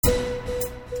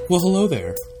Well, hello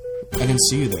there. I didn't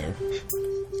see you there.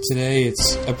 Today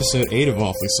it's episode 8 of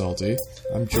Awfully Salty.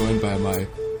 I'm joined by my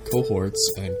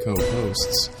cohorts and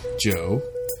co-hosts, Joe.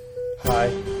 Hi.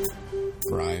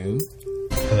 Brian.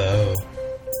 Hello.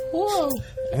 Whoa.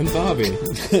 And Bobby.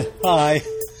 Hi.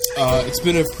 It's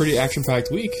been a pretty action-packed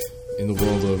week in the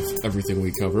world of everything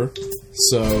we cover.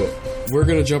 So, we're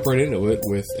going to jump right into it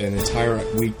with an entire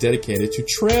week dedicated to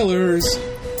trailers.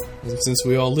 And since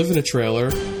we all live in a trailer,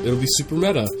 it'll be super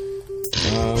meta.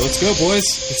 Let's go, boys.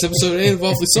 It's episode 8 of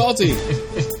Awfully Salty.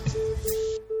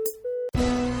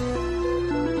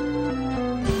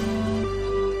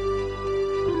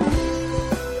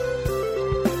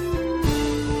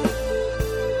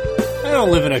 I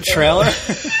don't live in a trailer.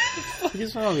 What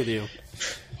is wrong with you?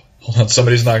 Hold on,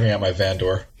 somebody's knocking at my van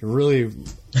door. You're really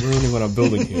ruining what I'm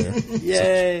building here.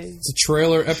 Yay. It's a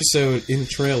trailer episode in a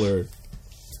trailer.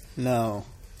 No.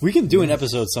 We can do an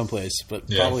episode someplace, but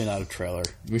probably not a trailer.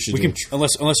 We should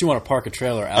unless you want to park a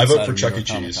trailer outside vote for of Chuck New York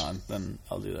E. Cheese. Comic-Con, then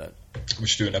I'll do that. We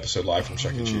should do an episode live from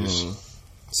Chuck E. Cheese.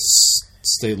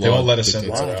 State law. They won't let us in.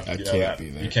 dictates I I can't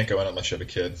be there. You can't go in unless you have a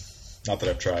kid. Not that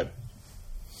I've tried.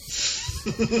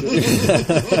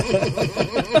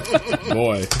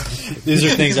 Boy. These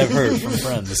are things I've heard from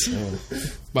friends.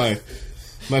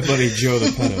 My buddy Joe the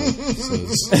Pedo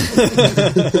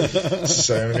says.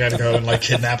 So we had to go and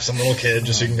kidnap some little kid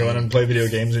just so you can go in and play video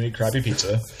games and eat crappy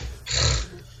pizza.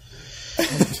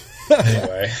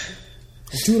 Anyway.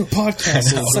 I'm doing a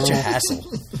podcast. It's such a hassle.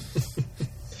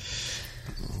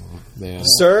 Man,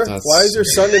 Sir, why is your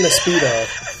son in a Speedo?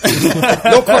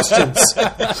 No questions.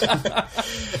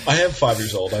 I am 5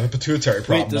 years old. I have a pituitary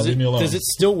problem. Wait, leave me alone. does it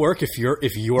still work if your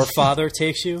father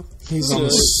takes you to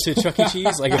Chuck E.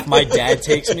 Cheese? Like if my dad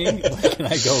takes me, can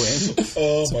I go in?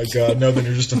 Oh my god. No, then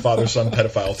you're just a father-son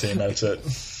pedophile team. That's it.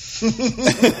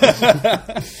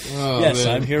 Yes,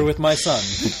 man. I'm here with my son.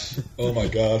 Oh my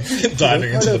god.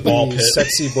 Diving into the ball pit.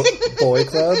 Sexy boy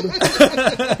club.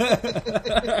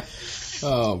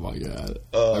 Oh my god.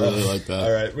 I really like that.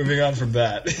 Alright, moving on from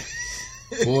that.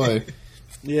 Boy.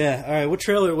 Yeah, alright, what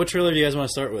trailer do you guys want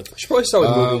to start with? We should probably start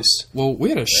with movies. Well, we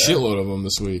had a shitload of them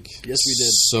this week. Yes, we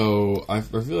did. So, I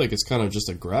feel like it's kind of just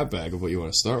a grab bag of what you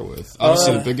want to start with.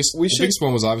 Obviously, the biggest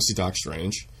one was obviously Doc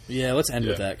Strange. Yeah, let's end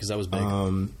with that, because that was big.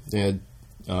 They had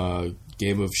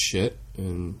Game of Shit.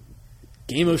 And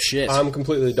Game of Shit. I'm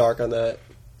completely dark on that.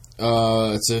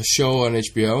 it's a show on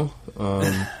HBO.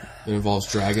 It involves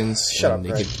dragons and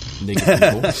naked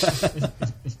people.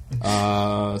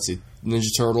 Let's see.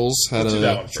 Ninja Turtles had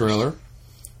a trailer.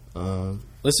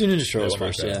 Let's do Ninja Turtles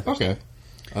first, yeah. Okay.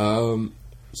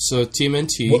 So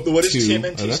TMNT. What is 2,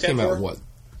 TMNT that stand came out for? what?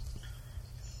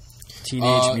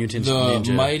 Teenage Mutant Ninja.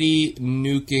 The Mighty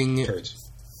Nuking. Turds.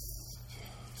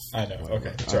 I know.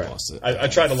 Okay, it's I alright. lost it. I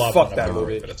tried a lot Fuck of that them,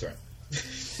 movie. but it's alright.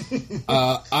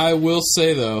 I will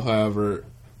say though, however,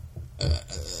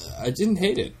 I didn't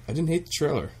hate it. I didn't hate the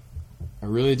trailer. I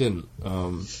really didn't.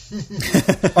 All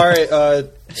right,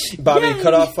 Bobby, Yay!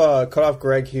 cut off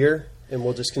Greg here, and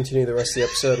we'll just continue the rest of the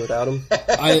episode without him.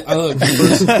 I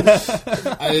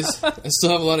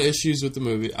still have a lot of issues with the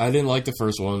movie. I didn't like the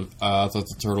first one. I thought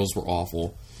the Turtles were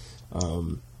awful.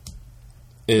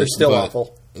 They're still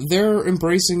awful. They're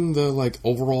embracing the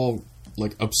overall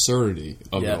absurdity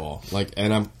of it all.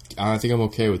 And I think I'm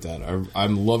okay with that.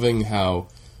 I'm loving how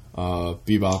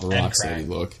Bebop and Rocksteady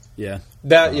look. Yeah.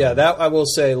 That I will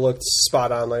say looked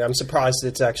spot on. I'm surprised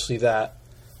it's actually that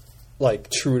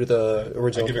true to the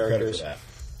original I give you characters. credit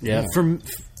for that. Yeah.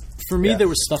 For me, there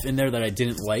was stuff in there that I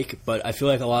didn't like, but I feel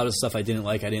like a lot of stuff I didn't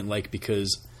like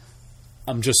because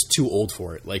I'm just too old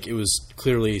for it. It was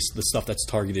clearly the stuff that's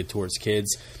targeted towards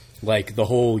kids. The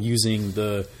whole using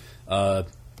the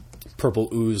purple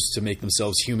ooze to make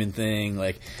themselves human thing.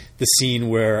 The scene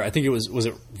where, I think it was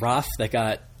it Raph that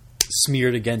got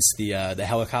smeared against the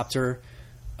helicopter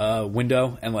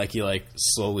window, and he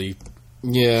slowly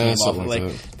came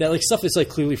off. That stuff is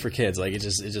clearly for kids. It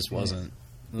just wasn't.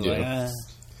 And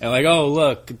oh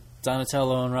look,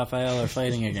 Donatello and Raphael are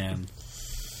fighting again.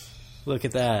 Look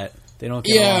at that. They don't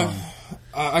get along.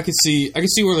 I can see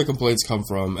where the complaints come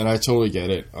from, and I totally get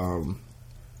it.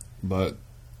 But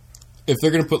if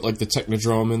they're gonna put the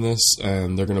Technodrome in this,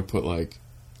 and they're gonna put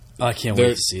I can't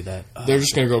wait to see that. They're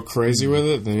just gonna go crazy with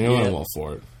it. Then what, I'm all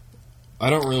for it. I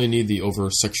don't really need the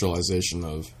over sexualization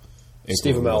of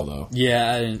Steve Amell, though.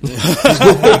 Yeah, I didn't. That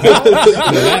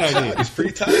I need. He's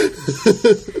pretty tight.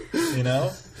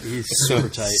 He's super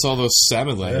tight. It's all those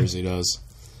salmon layers he does.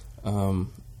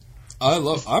 I'm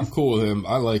cool with him.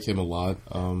 I like him a lot.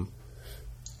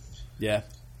 Yeah.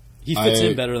 He fits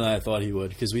in better than I thought he would,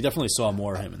 because we definitely saw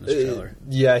more of him in this trailer.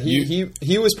 Yeah,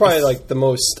 he was probably like the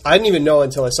most. I didn't even know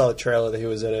until I saw the trailer that he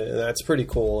was in it, and that's pretty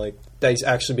cool. Like that he's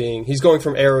actually he's going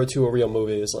from Arrow to a real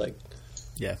movie. Is like,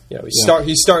 yeah,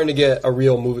 he's starting to get a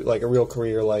real movie, like a real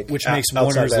career, like which makes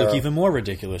Warner's look even more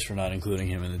ridiculous for not including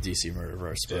him in the DC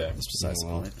Murderverse. But that's besides the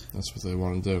point. That's what they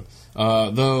want to do.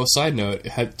 Though, side note,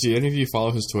 do any of you follow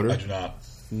his Twitter? I do not.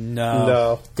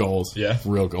 No. Gold. Yeah,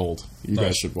 real gold. You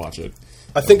guys should watch it.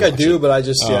 I think I do, but I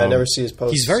just I never see his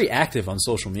posts. He's very active on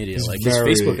social media. Like his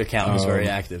Facebook account is very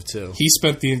active too. He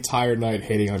spent the entire night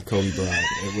hating on Kobe Bryant.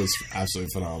 It was absolutely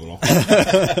phenomenal.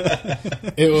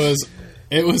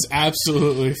 It was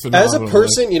absolutely phenomenal. As a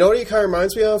person, you know what he kind of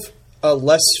reminds me of? A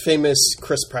less famous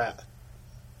Chris Pratt.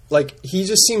 Like he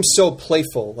just seems so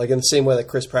playful, like in the same way that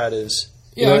Chris Pratt is.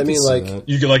 You know what I mean? Like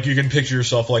you can picture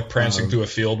yourself like prancing through a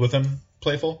field with him.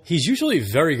 Playful. He's usually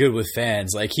very good with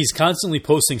fans. Like he's constantly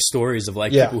posting stories of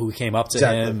like people who came up to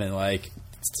him and like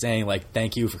saying like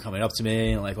thank you for coming up to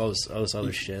me and like all this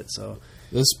other shit. So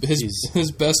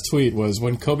his best tweet was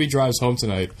when Kobe drives home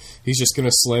tonight, he's just gonna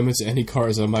slam into any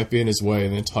cars that might be in his way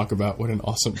and then talk about what an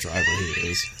awesome driver he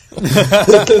is.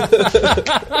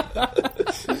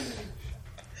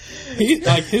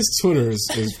 His Twitter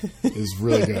is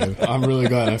really good. I'm really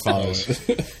glad I follow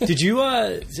it. Did you?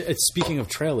 Speaking of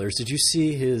trailers, did you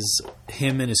see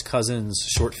him and his cousin's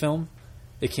short film?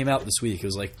 It came out this week. It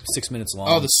was like 6 minutes long.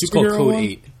 Oh, the superhero It's called Code one?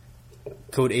 8.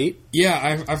 Code 8?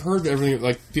 Yeah, I've heard everything.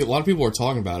 Like a lot of people are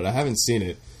talking about it. I haven't seen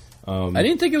it. I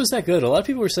didn't think it was that good. A lot of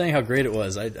people were saying how great it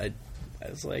was. I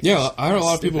was like, I heard a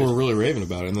lot of people were really raving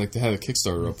about it, and like they had a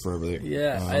Kickstarter up for everything.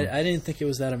 Yeah, I didn't think it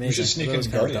was that amazing. You should sneak in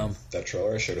Guardian. Dumb. That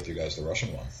trailer I showed with you guys, the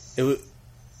Russian one. It was.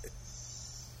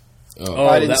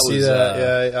 I didn't see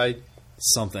that. I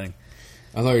something.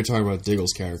 I thought you were talking about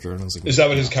Diggle's character, and I was like, "Is that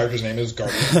what his character's name is?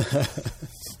 Guardian."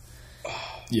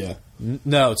 Yeah.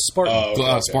 No, it's Spartan. Oh,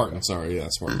 okay, Spartan. okay. Sorry, yeah,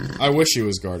 Spartan. I wish he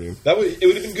was Guardian. It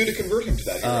would have been good to convert him to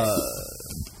that hero.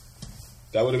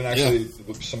 That would have been actually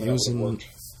something else that worked.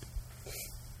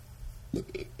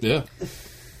 Yeah.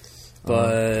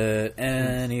 But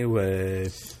anyway.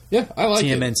 Yeah, I like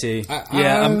TMNT. it.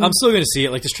 I'm still going to see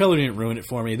it. Like, this trailer didn't ruin it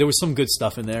for me. There was some good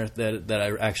stuff in there that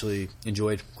I actually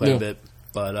enjoyed quite a bit.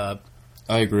 But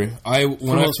I agree.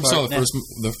 When I saw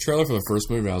the trailer for the first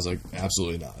movie, I was like,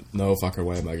 absolutely not. No fucking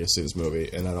way am I going to see this movie,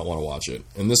 and I don't want to watch it.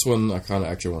 And this one, I kind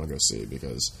of actually want to go see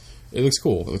because it looks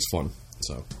cool. It looks fun.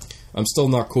 So, I'm still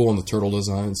not cool on the turtle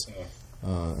designs.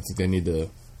 I think they need to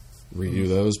redo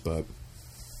those, but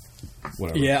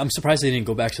whatever. Yeah, I'm surprised they didn't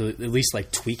go back to at least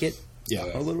like tweak it. Yeah,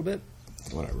 a little bit.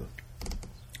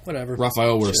 Whatever.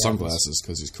 Raphael wears sunglasses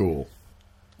because he's cool.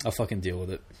 I'll fucking deal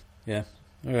with it. Yeah.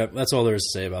 All right, that's all there is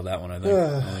to say about that one, I think. I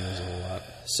don't think there's a whole lot.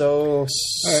 So,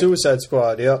 Suicide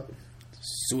Squad, yep.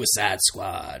 Suicide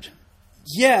Squad.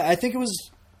 Yeah, I think it was...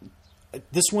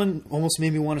 This one almost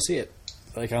made me want to see it.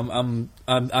 Like, I'm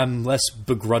less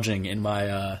begrudging in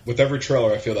my... With every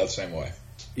trailer, I feel that same way.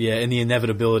 Yeah, and the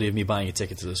inevitability of me buying a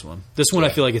ticket to this one. This one, I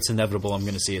feel like it's inevitable I'm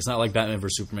going to see. It's not like Batman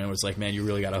vs. Superman where it's like, man, you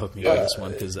really got to hook me to this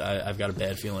one because I've got a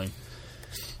bad feeling.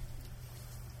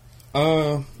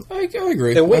 I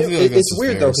agree. It's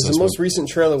weird though because the most recent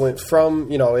trailer went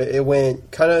from it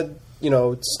went kind of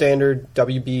standard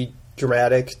WB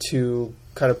dramatic to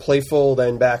kind of playful,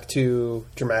 then back to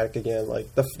dramatic again.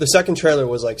 Like the second trailer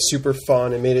was like super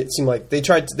fun and made it seem like they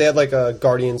had like a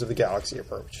Guardians of the Galaxy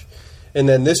approach, and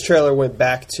then this trailer went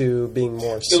back to being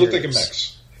more serious. It looked like a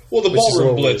mix. Well, the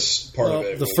ballroom blitz part of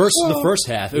it. The first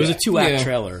half. It was a 2-act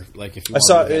trailer. Like if you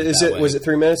was it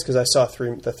 3 minutes? Because I saw the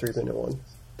 3-minute one.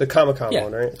 The Comic-Con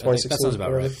one, right? 2016. That sounds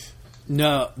about right.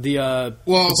 No, the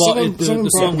someone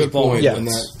brought a good point in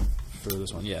that for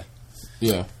this one, yeah.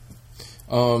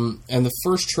 And the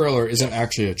first trailer isn't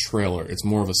actually a trailer; it's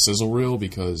more of a sizzle reel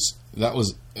because that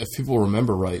was, if people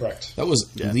remember right, that was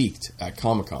leaked at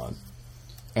Comic-Con,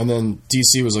 and then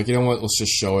DC was like, you know what? Let's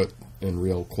just show it in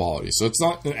real quality. So it's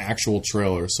not an actual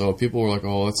trailer. So people were like,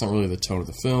 oh, that's not really the tone of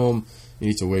the film. You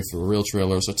need to wait for a real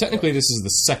trailer. So technically, this is the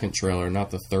second trailer,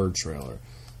 not the third trailer.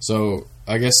 So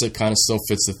I guess it kind of still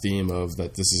fits the theme of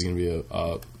that this is going to be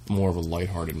a more of a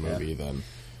lighthearted movie than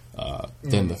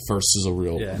the first sizzle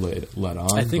reel led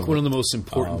on. I think one of the most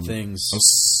important things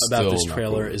about this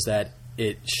trailer is that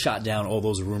it shot down all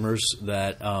those rumors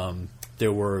that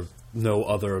there were no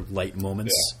other light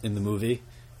moments in the movie.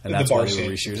 And that's why they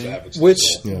were reshooting.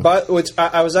 Which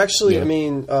I was actually,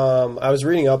 I was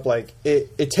reading up, like,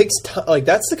 it takes time, like,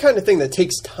 that's the kind of thing that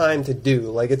takes time to do.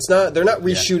 Like, they're not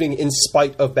reshooting in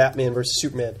spite of Batman versus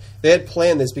Superman. They had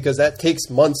planned this because that takes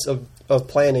months of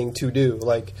planning to do.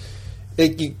 Like,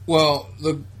 the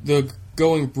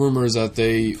going rumors that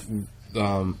they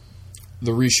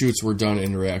the reshoots were done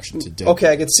in reaction to Deadpool.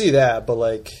 Okay, I could see that, but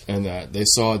like, and that they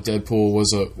saw Deadpool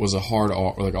was a hard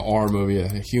R, like a R movie, a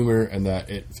humor, and that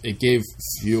it gave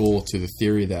fuel to the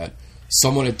theory that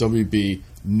someone at WB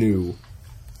knew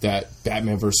that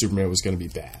Batman vs Superman was going to be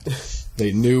bad.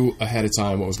 They knew ahead of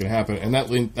time what was going to happen, and that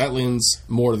leans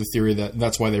more to the theory that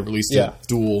that's why they released it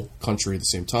dual country at the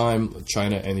same time,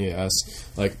 China and the US.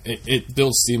 Like it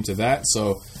builds steam to that.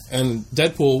 So, and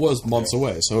Deadpool was months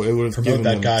away, so it would have given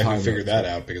that them guy time who figured that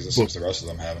out, because it seems the rest of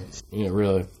them haven't. Yeah,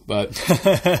 really. But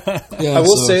I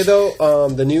will say though,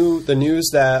 the news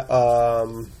that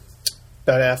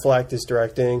Ben Affleck is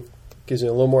directing gives me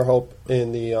a little more hope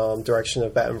in the direction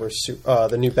of Batman versus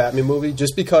the new Batman movie,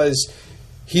 just because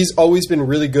he's always been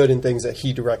really good in things that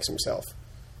he directs himself.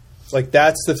 Like,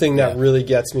 that's the thing that really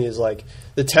gets me, is like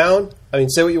the town. I mean,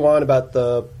 say what you want about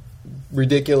the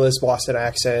ridiculous Boston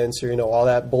accents, or all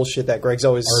that bullshit that Greg's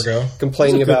always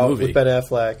complaining about with Ben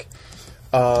Affleck.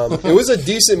 It was a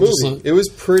decent movie. It was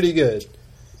pretty good.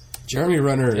 Jeremy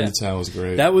Renner in the town was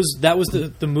great. That was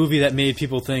the movie that made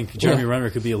people think Jeremy Renner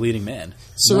could be a leading man.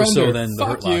 Surrender. More so than the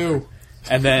Hurt Locker.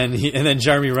 And then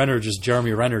Jeremy Renner just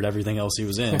Jeremy Rennered everything else he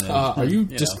was in. And, are you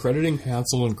discrediting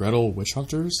Hansel and Gretel witch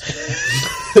hunters?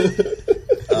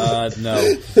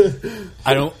 No,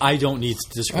 I don't need to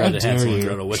discredit Hansel and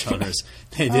Gretel witch hunters.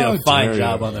 They did a fine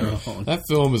job on their own. That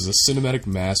film is a cinematic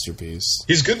masterpiece.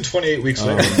 He's good in 28 Weeks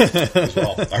Later as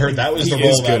well. I heard that was the role.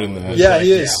 Is good in that. Yeah,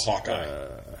 he is. Hawkeye.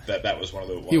 That was one of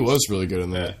the ones. He was really good in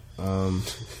that.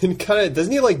 And kind of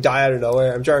doesn't he die out of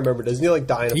nowhere? I'm trying to remember. Doesn't he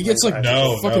die in a He gets fucking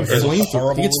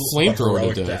flamethrower. He gets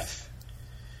flamethrowed to death.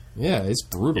 Yeah, it's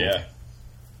brutal. Yeah.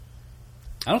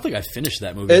 I don't think I finished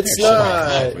that movie. It's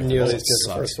not nearly as good as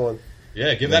the first one.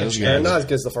 Yeah, give that a chance. Not as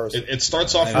good as the first. It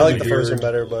starts off. I like the first one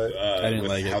better, but I didn't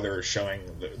like how they were showing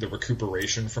the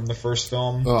recuperation from the first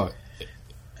film.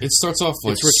 It starts off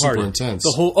like super intense.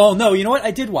 The whole. Oh no! You know what?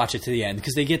 I did watch it to the end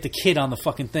because they get the kid on the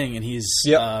fucking thing and he's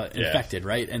infected,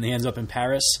 right? And he ends up in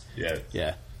Paris.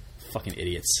 Yeah. Fucking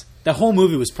idiots. That whole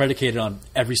movie was predicated on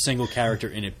every single character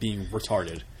in it being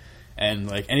retarded, and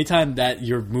like anytime that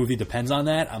your movie depends on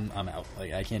that, I'm out.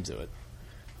 Like I can't do it.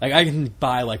 Like I can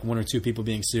buy like one or two people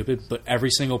being stupid, but every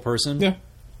single person,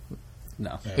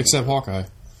 no, except Hawkeye.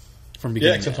 From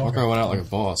beginning, except Hawkeye went out like a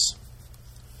boss.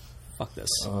 Fuck this.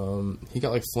 He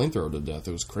got like flamethrower to death.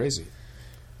 It was crazy.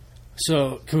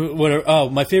 So,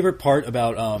 my favorite part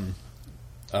about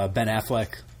Ben Affleck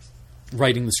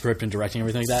writing the script and directing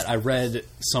everything like that, I read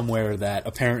somewhere that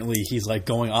apparently he's like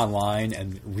going online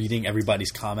and reading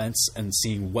everybody's comments and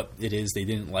seeing what it is they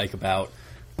didn't like about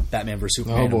Batman vs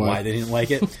Superman and why they didn't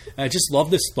like it. And I just love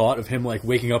this thought of him like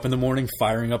waking up in the morning,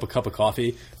 firing up a cup of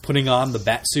coffee, putting on the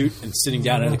bat suit, and sitting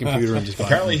down at a computer and just going,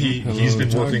 apparently he's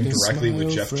been working directly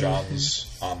with Jeff Johns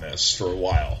on this for a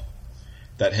while.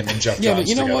 That him and Jeff Johns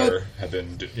together have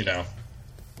been,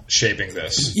 shaping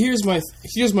this. Here's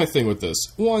my thing with this.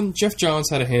 One, Jeff Johns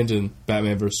had a hand in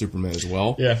Batman vs Superman as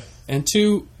well. Yeah. And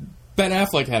two, Ben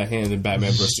Affleck had a hand in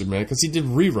Batman vs Superman because he did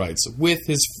rewrites with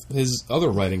his other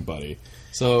writing buddy.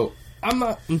 So I'm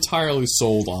not entirely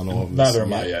sold on all of this. Neither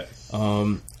am I yet.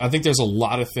 I think there's a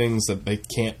lot of things that they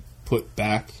can't put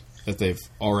back that they've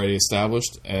already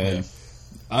established, and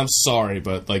I'm sorry,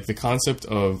 but like the concept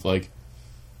of like,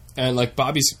 and like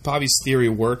Bobby's theory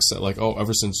works that like,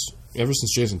 ever since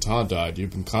Jason Todd died,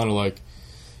 you've been kind of like.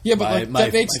 Yeah, but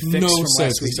that makes no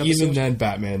sense, because even then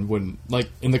Batman wouldn't... Like,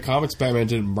 in the comics, Batman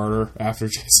didn't murder after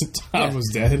Jason Todd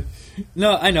was dead.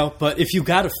 No, I know, but if you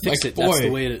gotta fix it, that's the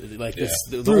way to... Like,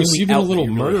 the Bruce, you've been a little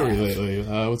murdery lately.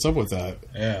 What's up with that?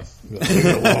 Yeah. Leave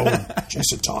it alone.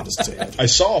 Jason Todd is dead. I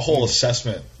saw a whole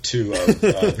assessment, too, of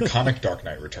the comic Dark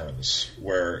Knight Returns,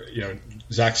 where,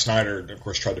 Zack Snyder, of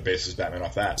course, tried to base his Batman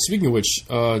off that. Speaking of which,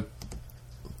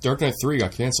 Dark Knight 3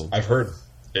 got canceled. I've heard...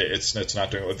 It's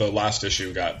not doing it. The last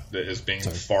issue is being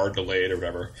far delayed or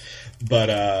whatever.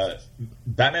 But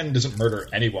Batman doesn't murder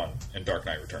anyone in Dark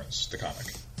Knight Returns, the comic.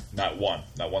 Not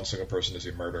one single person does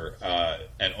he murder.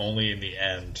 And only in the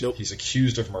end, he's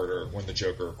accused of murder when the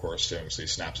Joker, of course, famously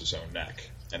snaps his own neck.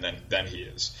 And then he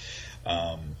is.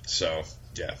 So,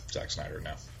 yeah, Zack Snyder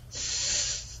now.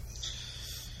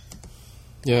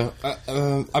 Yeah.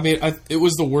 It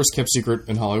was the worst kept secret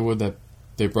in Hollywood that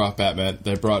they brought Ben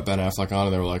Affleck on,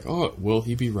 and they were like, "Oh, will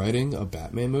he be writing a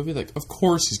Batman movie?" Like, of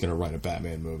course he's going to write a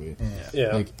Batman movie.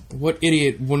 Yeah. Like, what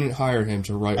idiot wouldn't hire him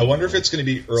to write? I wonder if it's going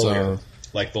to be earlier.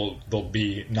 Like they'll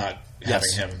be not having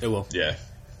him. It will. Yeah.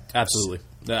 Absolutely.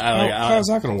 How's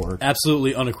that going to work?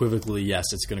 Absolutely, unequivocally, yes,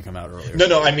 it's going to come out earlier.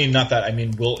 No, I mean not that. I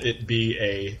mean, will it be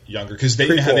a younger? Because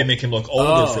they make him look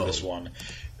older for this one.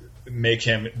 Make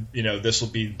him, this will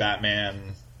be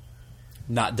Batman.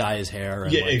 not dye his hair.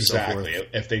 And, Yeah, like, exactly. So forth.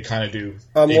 If they kind of do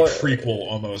a prequel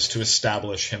almost to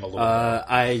establish him a little more.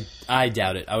 I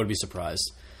doubt it. I would be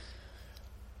surprised.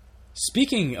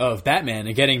 Speaking of Batman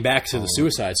and getting back to the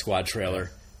Suicide Squad trailer,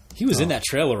 he was in that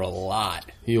trailer a lot.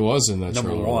 He was in that number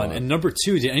trailer. Number one. And number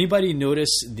two, did anybody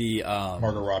notice the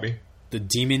Margot Robbie? The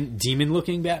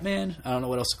demon-looking Batman? I don't know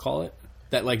what else to call it.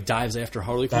 That, like, dives after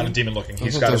Harley Quinn? Not a demon-looking.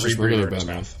 He's got a rebreather in his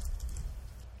mouth.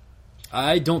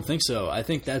 I don't think so. I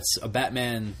think that's a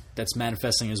Batman that's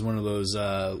manifesting as one of those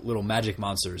little magic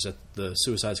monsters that the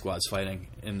Suicide Squad's fighting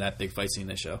in that big fight scene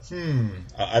they show.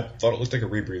 I thought it looked like a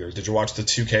rebreather. Did you watch the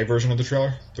 2K version of the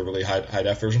trailer? The really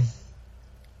high-def version?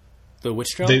 The which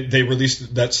trailer? They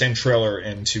released that same trailer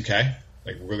in 2K,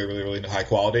 like really, really, really high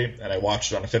quality, and I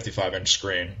watched it on a 55-inch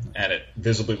screen, and it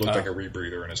visibly looked like a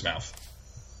rebreather in his mouth.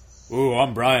 Ooh,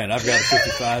 I'm Brian. I've got a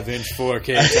 55-inch 4K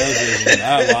television.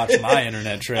 I watch my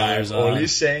internet trailers I'm only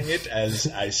saying it as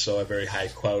I saw a very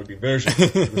high-quality version.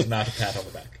 It was not a pat on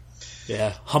the back.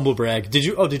 Yeah, humble brag. Did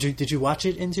you watch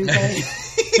it in 2K?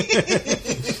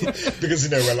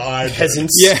 Because, I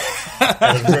peasants. Yeah.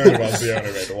 And it really was the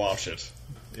only way to watch it.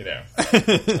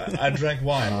 I drank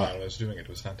wine while I was doing it. It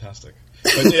was fantastic.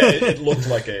 But yeah, it looked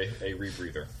like a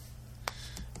rebreather.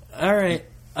 All right.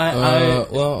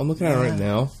 Well, I'm looking at it right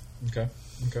now. Okay.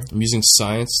 I'm using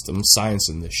science. I'm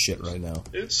sciencing this shit right now.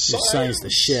 It's science the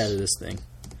shit out of this thing.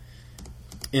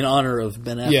 In honor of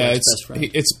Ben Affleck's best friend.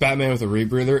 It's Batman with a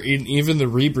rebreather. Even the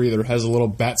rebreather has a little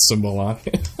bat symbol on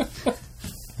it.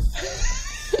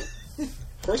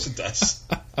 Of course it does.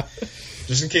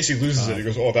 Just in case he loses it, he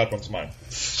goes, "Oh, that one's mine."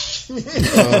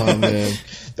 Oh man,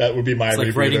 that would be my. It's like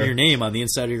rebreather. writing your name on the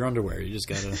inside of your underwear. You just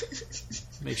gotta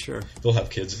make sure. They'll have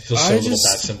kids. He'll sew little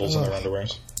bat symbols in their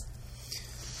underwears.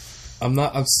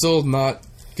 I'm still not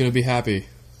gonna be happy.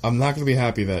 I'm not gonna be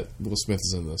happy that Will Smith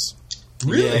is in this.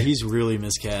 Really? Yeah, he's really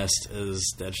miscast as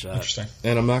Deadshot. Interesting.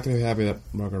 And I'm not gonna be happy that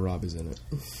Margot Robbie's in it.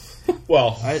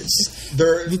 Well,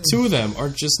 the two of them are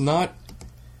just not.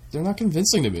 They're not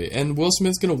convincing to me. And Will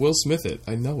Smith's going to Will Smith it.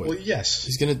 I know it. Well, yes.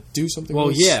 He's going to do something Well,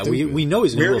 really yeah, stupid. we know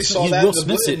he's going to Will Smith. that Will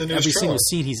Smith's in the it every trailer. single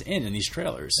scene he's in these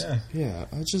trailers. Yeah.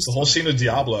 The whole scene of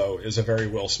Diablo is a very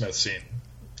Will Smith scene,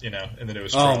 in the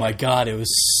newest trailer. Oh, my God, it was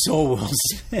so Will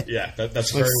Smith. Yeah,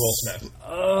 that's very Will Smith.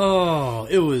 Oh,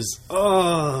 it was...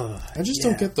 Oh, I just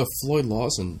don't get the Floyd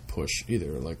Lawson push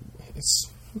either. Like,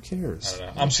 who cares? I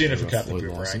don't know. I'm seeing it for Captain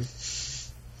Boomerang.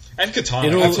 And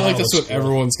Katana. I feel like that's what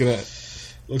everyone's going to...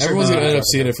 Everyone's going to end up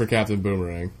seeing it for Captain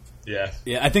Boomerang. Yeah.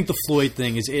 Yeah, I think the Floyd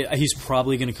thing is... he's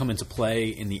probably going to come into play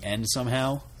in the end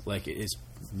somehow. Like,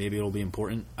 maybe it'll be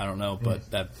important. I don't know, but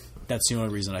that's the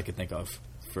only reason I could think of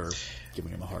for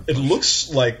giving him a hard push. It looks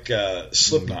like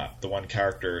Slipknot, the one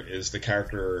character, is the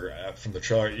character from the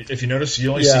trailer. If you notice, you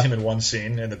only see him in one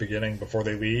scene in the beginning before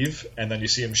they leave, and then you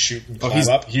see him shoot and climb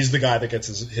up. He's the guy that gets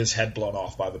his head blown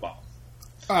off by the bomb.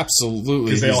 Absolutely.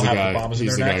 Because they all have the bombs in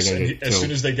their necks. And as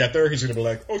soon as they get there, he's going to be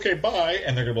like, okay, bye.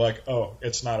 And they're going to be like, oh,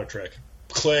 it's not a trick.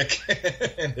 Click.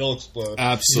 And he'll explode.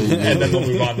 Absolutely. And then we'll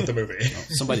move on with the movie.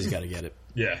 Somebody's got to get it.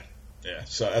 Yeah.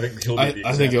 So I think he'll be the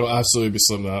example. I think it'll absolutely be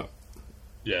Slipknot.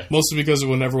 Yeah. Mostly because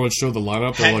when everyone showed the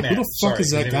lineup, they're like, who the fuck is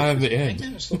that guy in the end?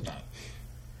 Hangman or Slipknot?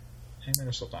 Hangman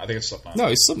or Slipknot? I think it's Slipknot. No,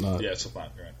 he's Slipknot. Yeah, it's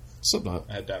Slipknot. You're right. Slipknot.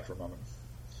 I had that for a moment.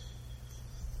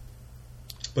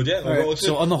 But yeah, right,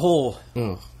 so on the whole...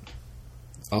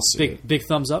 I'll see big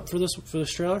thumbs up for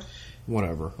this trailer.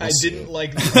 Whatever. I didn't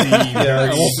like the.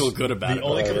 I won't feel good about it. The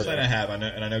only complaint I have, and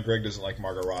I know Greg doesn't like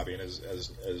Margot Robbie, and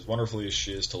as wonderfully as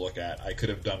she is to look at, I could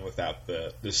have done without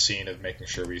the scene of making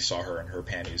sure we saw her in her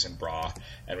panties and bra,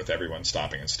 and with everyone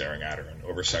stopping and staring at her and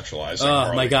over sexualizing.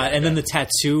 Oh my God! And then the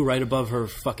tattoo right above her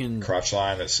fucking crotch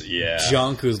line. That's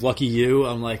junk. Who's lucky you?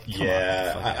 I'm like, come on,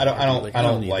 I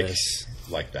don't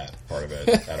like that part of it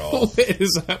at all.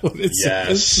 Is that what it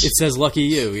says? It says lucky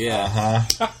you, yeah.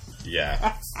 Uh-huh.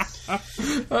 Yeah.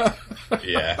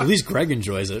 Yeah. At least Greg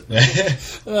enjoys it.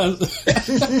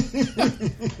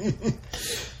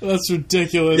 That's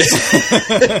ridiculous.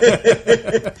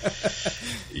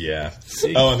 Yeah.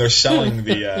 See? Oh, and they're selling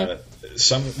the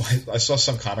I saw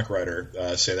some comic writer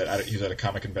say that he was at a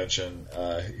comic convention,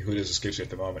 who it is escapes me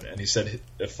at the moment, and he said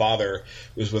the father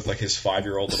was with like his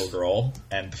 5-year-old little girl,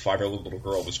 and the 5-year-old little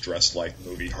girl was dressed like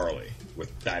movie Harley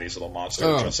with Daddy's little monster,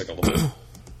 dressed like a little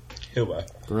Hilda.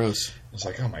 Gross. I was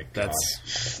like, oh my God.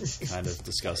 That's kind of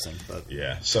disgusting, but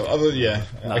yeah. So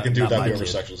I can do without the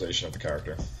over-sexualization of the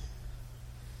character.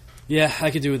 Yeah,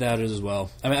 I could do without it as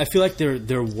well. I mean, I feel like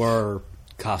there were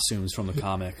costumes from the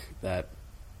comic that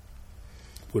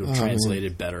would have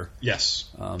translated better. Yes.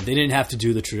 They didn't have to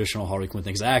do the traditional Harley Quinn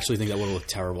things. I actually think that would have looked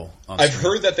terrible on I've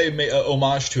screen. heard that they made an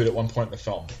homage to it at one point in the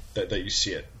film, that you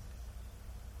see it.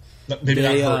 Maybe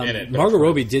not her in it. Margot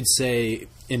Robbie did say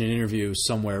in an interview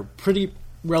somewhere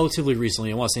relatively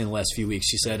recently, I want to say in the last few weeks,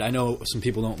 she said, I know some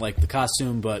people don't like the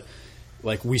costume, but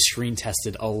like we screen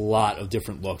tested a lot of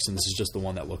different looks, and this is just the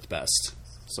one that looked best.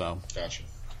 So, gotcha.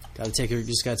 You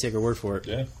just gotta take her word for it.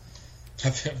 Yeah. I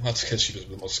think that's because she was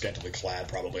the most scantily clad,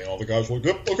 probably, and all the guys were like,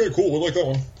 yep, okay, cool, we like that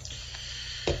one.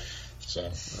 So,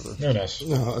 who knows?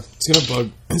 No, it's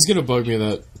gonna bug me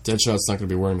that Deadshot's not gonna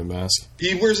be wearing the mask.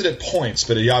 He wears it at points,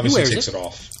 but he obviously takes it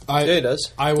off. Yeah, he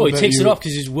does. He takes it off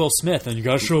because he's Will Smith, and you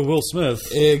gotta show Will Smith.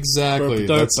 Exactly.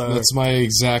 That's my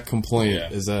exact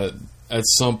complaint, is that at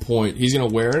some point he's going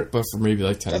to wear it, but for maybe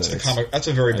like 10 minutes. That's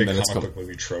a very big comic book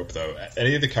movie trope, though.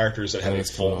 Any of the characters that have a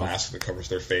full mask that covers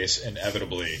their face,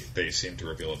 inevitably they seem to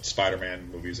reveal it. Spider-Man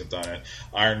movies have done it.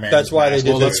 Iron Man. That's why they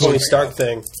did the Tony Stark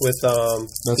thing with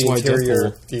that's the why interior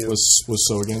Deadpool view. was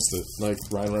so against it. Like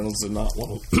Ryan Reynolds did not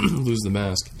want to lose the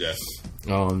mask. Yeah.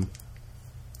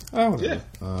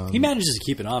 He manages to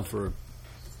keep it on for a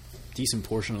decent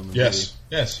portion of the movie.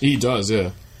 Yes. He does,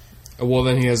 yeah. Well,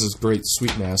 then he has this great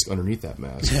sweet mask underneath that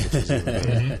mask.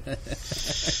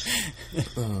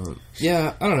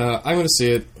 Yeah, I don't know. I'm going to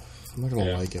see it. I'm not going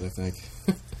to like it, I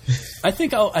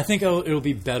think. It'll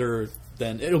be better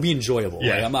than... It'll be enjoyable.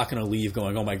 Yeah. Like, I'm not going to leave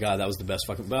going, oh my god, that was the best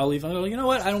fucking... But I'll leave and go, you know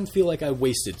what? I don't feel like I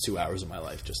wasted 2 hours of my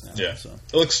life just now. Yeah. So.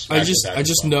 It looks... I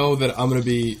just know that I'm going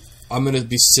to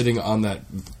be sitting on that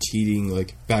teeting,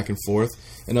 like, back and forth,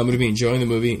 and I'm going to be enjoying the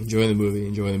movie,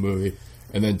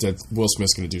 and then Will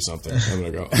Smith's going to do something. I'm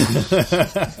going to go.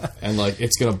 And, like,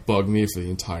 it's going to bug me for the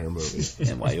entire movie.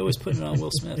 And why are you always putting it on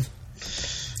Will Smith?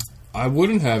 I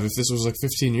wouldn't have if this was, like,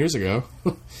 15 years ago.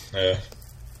 Yeah.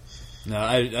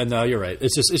 No, you're right.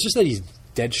 It's just that he's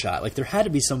Deadshot. Like, there had to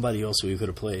be somebody else who he could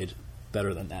have played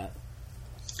better than that.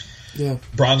 Yeah.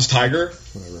 Bronze Tiger.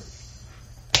 Whatever.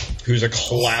 Who's a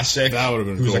classic... That would have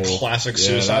been Who's cool. a classic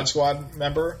Suicide Squad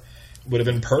member. Would have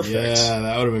been perfect. Yeah,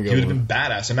 that would have been good. He would have been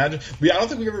badass. Imagine, I don't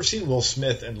think we've ever seen Will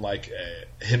Smith in like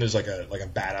him as like a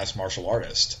badass martial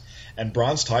artist. And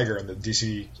Bronze Tiger in the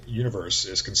DC universe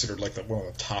is considered like one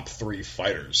of the top 3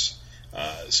 fighters.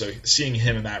 So seeing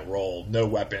him in that role, no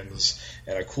weapons,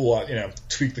 and a cool,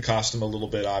 tweak the costume a little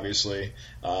bit, obviously,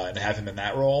 and have him in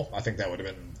that role, I think that would have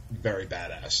been very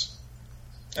badass.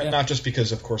 And not just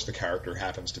because, of course, the character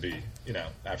happens to be,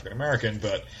 African American,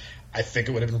 but I think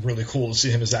it would have been really cool to see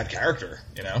him as that character,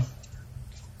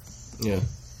 Yeah.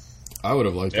 I would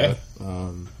have liked that.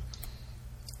 I'm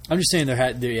just saying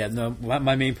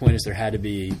my main point is there had to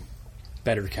be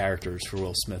better characters for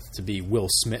Will Smith to be Will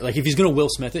Smith. Like, if he's going to Will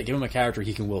Smith it, give him a character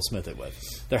he can Will Smith it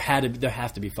with. There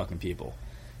have to be fucking people.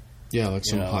 Yeah, like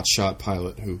some hotshot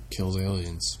pilot who kills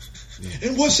aliens.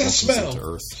 And what's that smell? To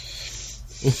Earth.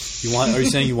 Are you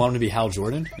saying you want him to be Hal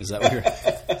Jordan? Is that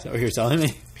what you're telling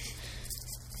me?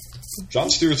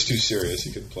 John Stewart's too serious.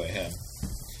 You could play him.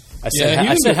 I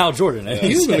said Hal Jordan.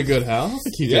 He would have been a good Hal. I don't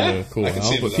think he'd been a cool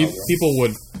Hal. But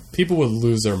people would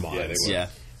lose their minds. Yeah, they would. Yeah.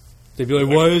 They'd be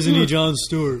like, why isn't he John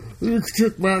Stewart? You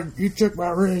took my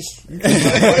wrist. I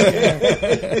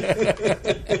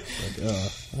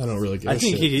don't really get it. I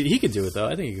think he could do it, though.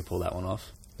 I think he could pull that one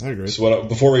off. I agree. So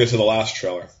before we get to the last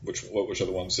trailer, which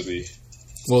other ones to be?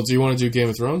 Well, do you want to do Game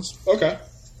of Thrones? Okay.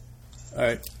 All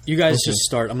right. You guys just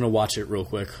start. I'm going to watch it real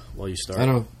quick while you start. I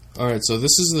don't... All right, so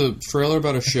this is the trailer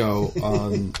about a show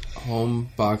on home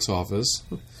box office.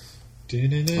 I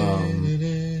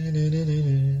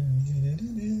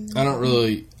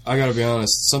gotta be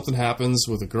honest, something happens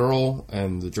with a girl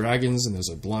and the dragons, and there's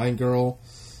a blind girl.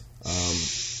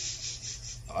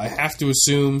 I have to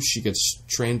assume she gets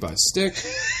trained by a stick.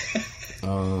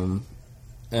 And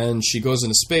she goes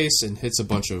into space and hits a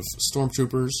bunch of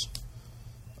stormtroopers.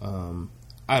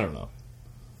 I don't know.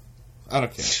 I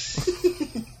don't care.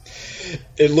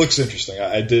 It looks interesting.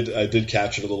 I did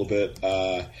catch it a little bit.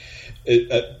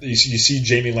 You see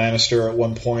Jaime Lannister at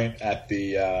one point at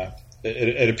the.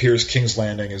 It appears King's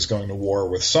Landing is going to war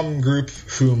with some group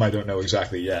whom I don't know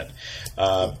exactly yet.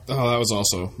 That was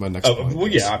also my next point. Well,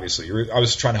 yeah, obviously. I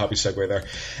was trying to help you segue there.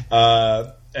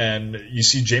 And you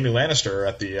see Jaime Lannister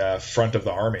at the front of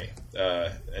the army.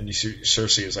 And you see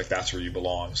Cersei is like, that's where you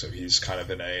belong. So he's kind of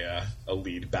in a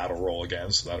lead battle role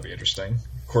again. So that'll be interesting.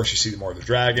 Of course, you see more of the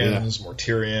dragons, more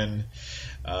Tyrion.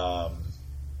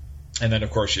 And then,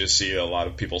 of course, you see a lot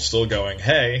of people still going,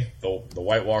 hey, the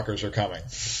White Walkers are coming.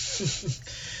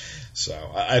 So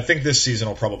I think this season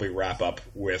will probably wrap up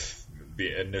with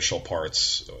the initial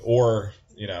parts, or,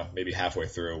 maybe halfway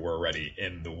through, we're already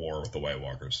in the war with the White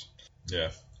Walkers. Yeah.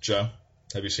 Joe,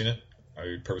 have you seen it? Are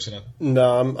you purposing it?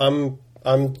 No,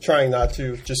 I'm trying not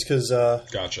to, just because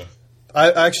gotcha.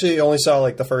 I actually only saw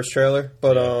like the first trailer,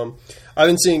 but I've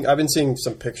been seeing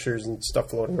some pictures and stuff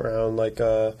floating around. Like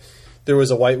there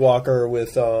was a White Walker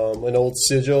with an old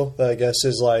sigil that I guess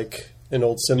is like an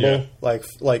old symbol. Yeah. Like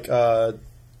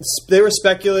they were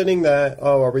speculating that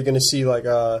are we going to see like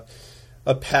a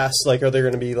past, like are there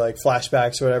going to be like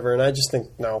flashbacks or whatever? And I just think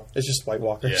no, it's just White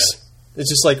Walkers. Yeah. It's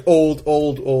just like old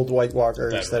White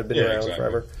Walkers that have been around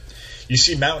forever. You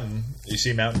see Mountain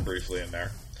briefly in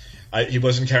there. He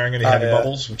wasn't carrying any heavy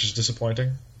bubbles, which is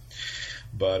disappointing.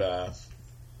 But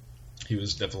he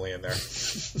was definitely in there.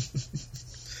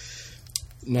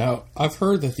 Now, I've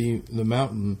heard that the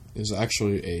mountain is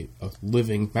actually a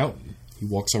living mountain. He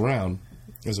walks around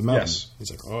as a mountain. Yes.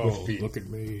 He's like, oh, look at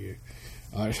me.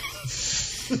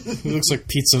 He looks like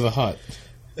Pizza the Hut.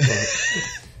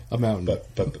 A mountain.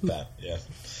 But that, yeah.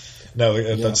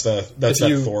 No, that's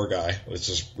that Thor guy. It's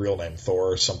his real name,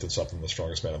 Thor, something, the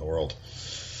strongest man in the world.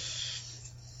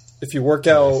 If you work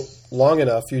out long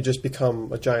enough, you just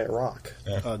become a giant rock.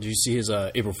 Yeah. Did you see his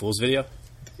April Fool's video?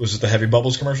 Was it the Heavy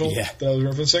Bubbles commercial that I was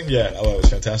referencing? Yeah, that was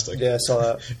fantastic. Yeah, I saw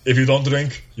that. If you don't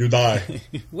drink, you die.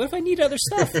 What if I need other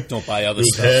stuff? Don't buy other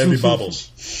stuff. Heavy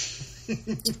Bubbles.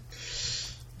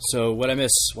 So, what I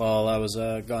miss while I was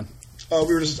gone? I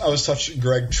was touching.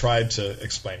 Greg tried to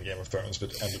explain Game of Thrones,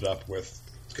 but ended up with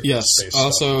space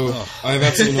also, I have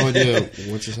absolutely no idea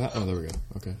what just happened. Oh, there we go.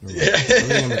 Okay,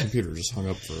 everything on the computer just hung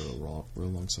up for a real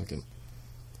long second.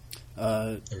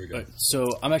 There we go.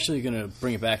 So I'm actually going to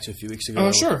bring it back to a few weeks ago.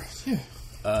 Oh, sure.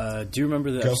 Yeah. Do you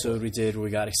remember the episode we did where we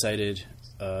got excited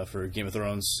for Game of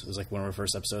Thrones? It was like one of our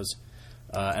first episodes.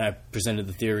 And I presented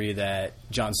the theory that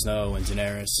Jon Snow and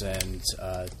Daenerys and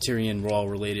Tyrion were all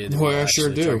related. Boy, I sure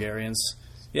do. Targaryens.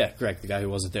 Yeah, Greg, the guy who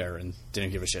wasn't there and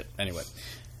didn't give a shit. Anyway.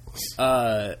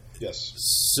 Yes.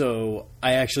 So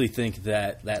I actually think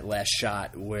that last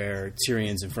shot where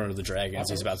Tyrion's in front of the dragons,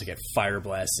 he's about to get fire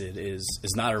blasted, is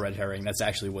not a red herring. That's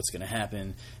actually what's going to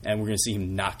happen, and we're going to see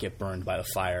him not get burned by the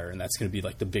fire, and that's going to be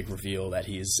like the big reveal that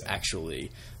he's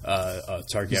actually a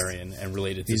Targaryen and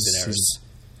related to Daenerys.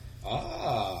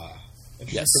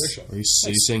 Interesting prediction. Are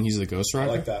you saying he's the Ghost Rider?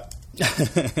 I like that.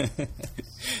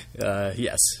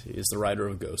 Yes, he is the rider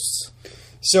of ghosts.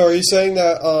 So are you saying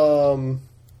that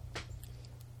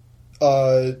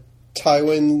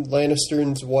Tywin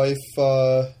Lannister's wife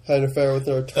had an affair with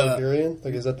a Targaryen?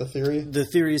 Is that the theory? The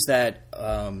theory is that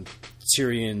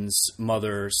Tyrion's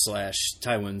mother /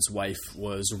 Tywin's wife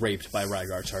was raped by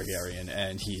Rhaegar Targaryen,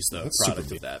 and he's the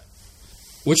product of that.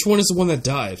 Which one is the one that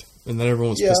died and that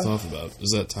everyone was pissed off about? Is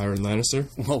that Tyrion Lannister?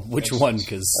 Well, which one?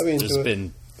 Because there's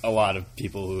been a lot of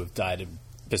people who have died and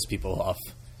pissed people off.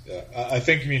 Yeah, I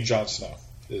think you mean Jon Snow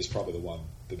is probably the one.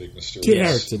 The big mysterious. Kit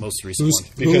Harington. Most recent one.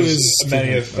 Because many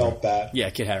have felt that.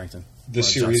 Yeah, Kit Harington. The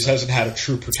series hasn't had a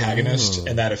true protagonist,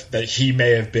 and that he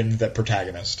may have been the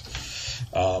protagonist.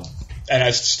 And I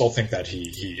still think that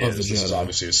he is. This is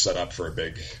obviously a setup for a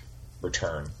big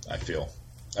return, I feel.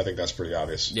 I think that's pretty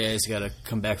obvious. Yeah, he's got to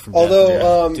come back from death.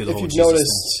 If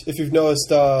you've noticed,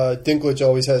 Dinklage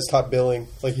always has top billing.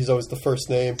 Like, he's always the first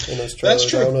name in those trailers. That's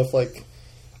true. I don't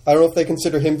know if they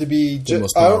consider him to be... I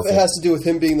don't know if it has to do with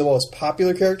him being the most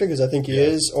popular character, because I think he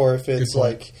is, or if it's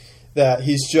like that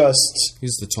he's the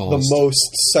tallest, the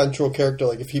most central character.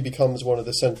 Like, if he becomes one of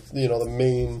the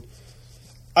main...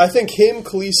 I think him,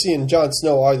 Khaleesi, and Jon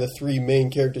Snow are the three main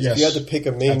characters. Yes. If you had to pick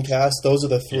a main cast, those are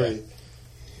the three. Yeah.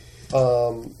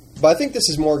 But I think this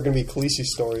is more going to be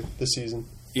Khaleesi's story this season.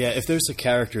 Yeah, if there's a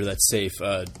character that's safe,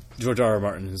 George R. R.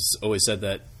 Martin has always said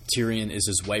that Tyrion is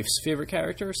his wife's favorite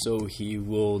character, so he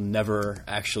will never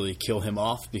actually kill him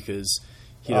off because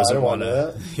he doesn't want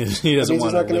to. He doesn't want to.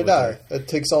 He's not going to die. It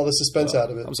takes all the suspense out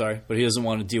of it. I'm sorry, but he doesn't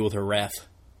want to deal with her wrath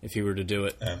if he were to do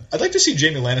it. Yeah. I'd like to see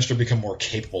Jaime Lannister become more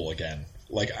capable again.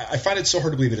 Like, I find it so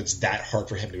hard to believe that it's that hard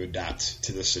for him to adapt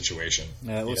to this situation.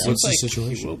 Yeah, well, what's the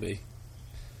situation? He will be.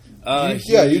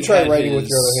 You try writing with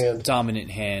your other hand. Dominant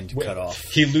hand cut off.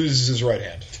 He loses his right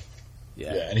hand.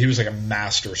 Yeah, and he was like a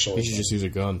master swordsman. He should just use a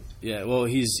gun. Yeah, well,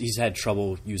 he's had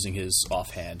trouble using his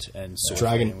offhand and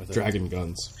dragon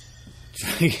guns.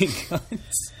 Dragon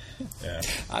guns. Yeah,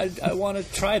 I want to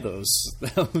try those.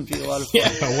 That would be a lot of fun.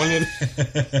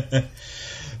 Yeah,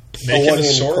 make him a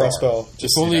sword crossbow.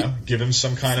 Just give him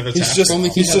some kind of attack. He's just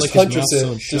huntress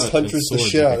the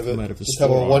shit out of it. Just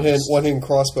have a one hand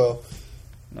crossbow.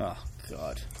 Oh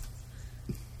God.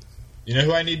 You know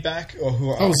who I need back?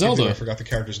 Zelda. I forgot the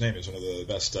character's name. He's one of the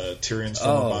best Tyrion's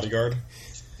former bodyguard.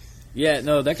 Yeah,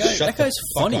 no, that guy's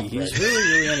funny. He's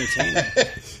really entertaining.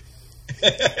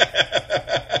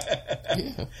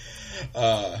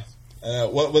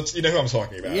 What's you know who I'm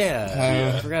talking about?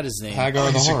 Yeah, I forgot his name.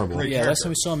 Hagar the Horrible. Yeah, last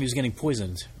time we saw him, he was getting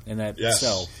poisoned in that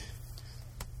cell.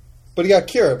 But he got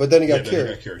cured. But then he got cured.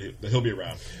 He got cured. He'll be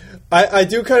around. I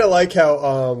do kind of like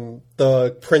how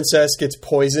the princess gets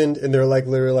poisoned, and they're like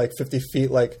literally like 50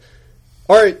 feet. Like,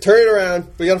 all right, turn it around.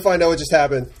 We got to find out what just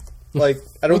happened. Like,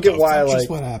 I don't get why. Like,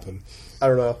 what happened? I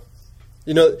don't know.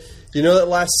 You know that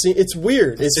last scene. It's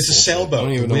weird. It's a sailboat.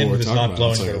 The wind is not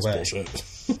blowing it away. Bullshit.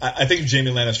 I think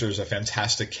Jaime Lannister is a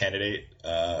fantastic candidate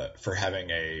for having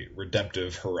a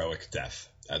redemptive, heroic death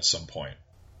at some point.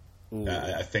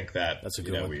 I think that's a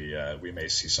good one. We may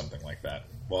see something like that.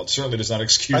 Well, it certainly does not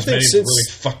excuse many of the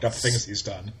really fucked up things he's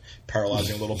done.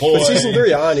 Paralyzing a little boy. But season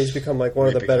 3 on, he's become like one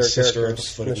of the better characters at the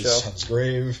foot in of the his show. son's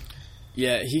grave.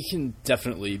 Yeah, he can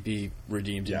definitely be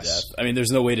redeemed in death. I mean,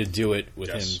 there's no way to do it with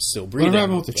him still breathing. What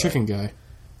happened with the chicken guy?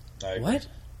 What?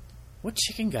 What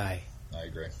chicken guy? I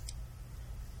agree.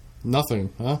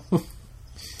 Nothing, huh?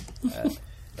 I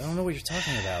don't know what you're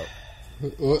talking about.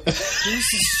 What? Who's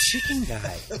this chicken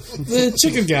guy? The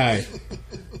chicken guy.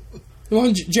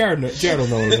 Well, Jared will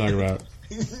know what I'm talking about.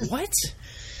 What?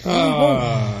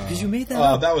 Because you made that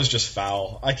up. That was just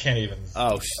foul. I can't even...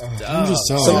 I'm just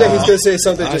telling Someday you. he's going to say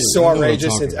something just so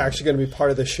outrageous and it's actually going to be part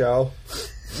of the show.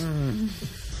 I'm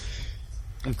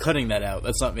cutting that out.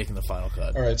 That's not making the final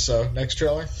cut. All right, so next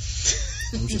trailer?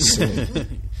 I'm just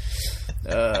saying.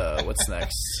 What's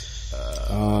next?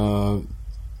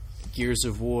 Gears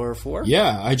of War 4?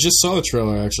 Yeah, I just saw the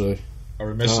trailer, actually. Are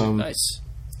we missing? Nice.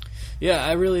 Yeah,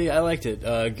 I liked it.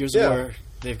 Gears of War,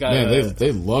 they've got...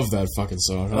 they love that fucking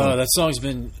song. Huh? Oh, that song's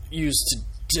been used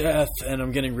to death, and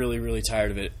I'm getting really, really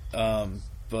tired of it.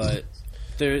 But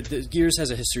the Gears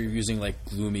has a history of using, like,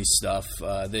 gloomy stuff.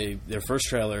 Their first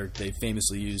trailer, they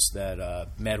famously used that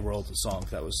Mad World song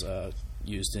that was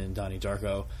used in Donnie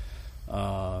Darko.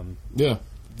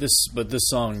 This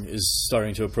song is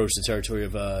starting to approach the territory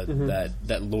of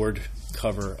that Lord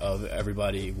cover of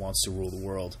Everybody Wants to Rule the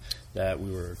World that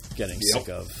we were getting sick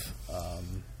of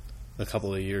a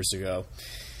couple of years ago.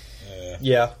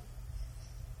 Yeah.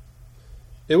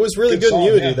 It was really good in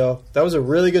Unity, though. That was a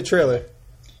really good trailer.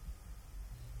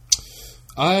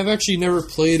 I've actually never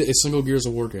played a single Gears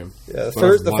of War game. Yeah,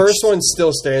 the first one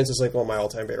still stands as like one of my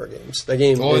all-time favorite games. That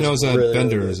game. All I know is that really,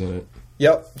 Bender really is in it.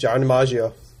 Yep, John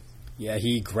DiMaggio. Yeah,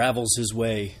 he gravels his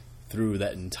way through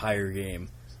that entire game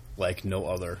like no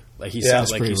other. Like he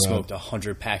sounds like he smoked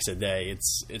 100 packs a day.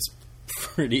 It's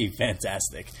pretty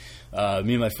fantastic. Me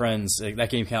and my friends, that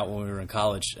game came out when we were in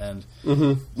college, and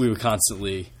we would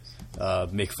constantly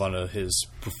make fun of his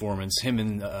performance. Him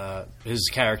and his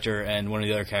character and one of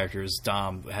the other characters,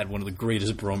 Dom, had one of the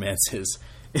greatest bromances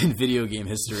in video game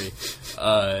history.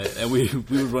 And we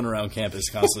would run around campus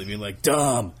constantly being like,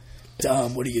 Dom,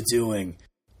 what are you doing?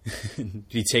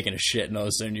 Be taking a shit, and all of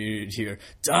a sudden you'd hear,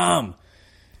 Dom,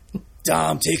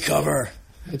 take cover.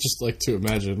 I just like to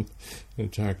imagine the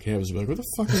entire campus be like, what the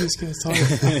fuck are these guys talking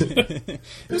about? It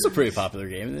was a pretty popular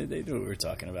game. They knew what we were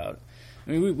talking about.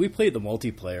 I mean, we played the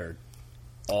multiplayer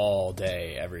all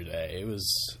day, every day. It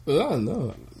was one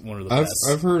of the best.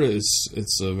 I've heard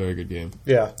it's a very good game.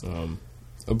 Yeah.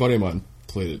 A buddy of mine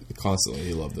played it constantly.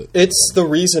 He loved it. It's the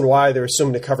reason why there are so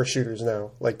many cover shooters now.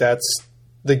 Like, that's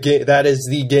the game. That is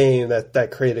the game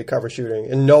that created cover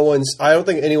shooting. And I don't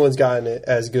think anyone's gotten it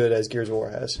as good as Gears of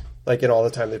War has. Like, in all the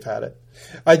time they've had it.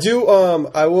 I do,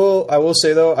 I will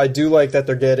say, though, I do like that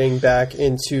they're getting back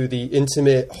into the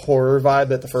intimate horror vibe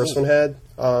that the first one had.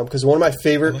 Because one of my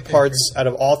favorite parts out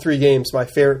of all three games, my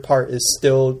favorite part is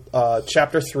still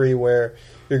Chapter 3, where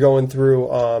you're going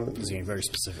through... It's getting very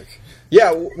specific.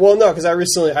 Yeah, well, no, because I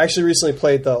actually recently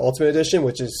played the Ultimate Edition,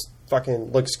 which is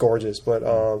fucking looks gorgeous.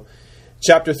 But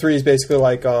Chapter 3 is basically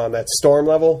like that storm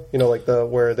level, you know, like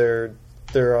where their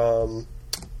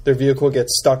vehicle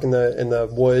gets stuck in the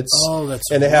woods. Oh, that's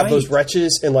and they have those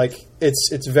wretches, and like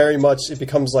it's very much, it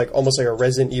becomes like almost like a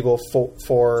Resident Evil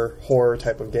 4 horror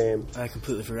type of game. I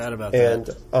completely forgot about that.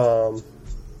 And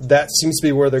that seems to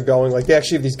be where they're going. Like, they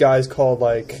actually have these guys called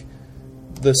like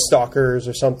the Stalkers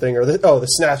or something, or the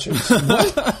Snatchers,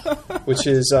 which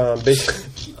is basically.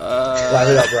 Laugh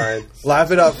it up, Brian. Laugh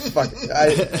it up. Fuck.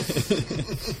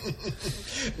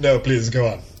 No, please go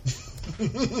on.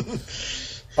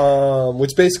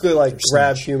 Which basically like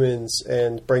grab humans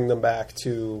and bring them back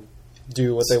to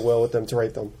do what they will with them, to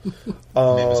rape them.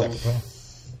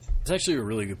 It's actually a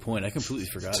really good point. I completely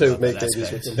forgot about that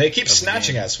aspect. They keep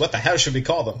snatching us. What the hell should we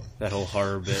call them? That whole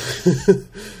horror bit.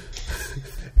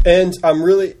 And I'm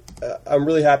really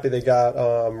happy they got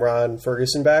Ron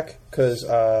Ferguson back, because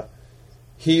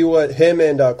him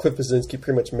and Cliff Bleszinski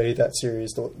pretty much made that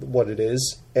series what it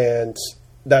is, and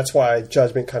that's why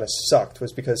Judgment kind of sucked,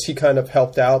 was because he kind of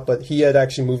helped out, but he had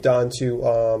actually moved on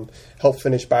to help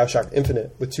finish BioShock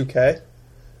Infinite with 2K.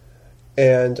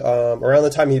 And around the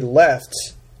time he left,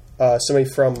 somebody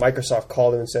from Microsoft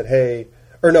called him and said, hey,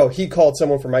 or no, he called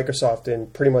someone from Microsoft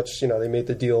and pretty much, they made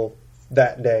the deal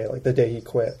that day, like the day he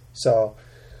quit. So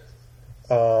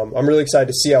I'm really excited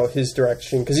to see how his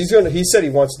direction, because he said he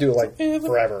wants to do it like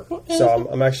forever. So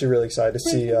I'm actually really excited to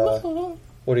see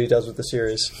what he does with the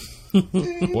series.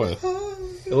 Boy.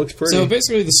 It looks pretty. So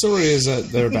basically the story is that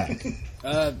they're back.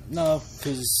 No,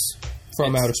 because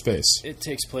from outer space. It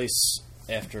takes place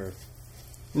after.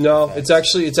 No, it's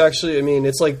actually. I mean,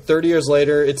 it's like 30 years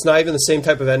later. It's not even the same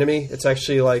type of enemy. It's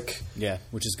actually like. Yeah,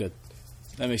 which is good.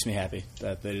 That makes me happy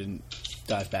that they didn't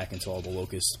dive back into all the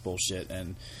locust bullshit,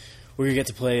 and we're gonna get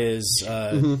to play as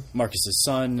Marcus's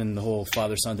son, and the whole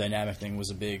father-son dynamic thing was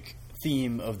a big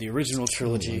theme of the original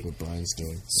trilogy. I like what Brian's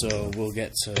doing. So we'll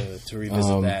get to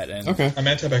revisit that. And okay, I'm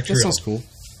antibacterial. That sounds cool.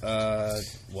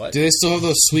 What? Do they still have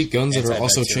those sweet guns that are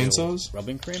also chainsaws?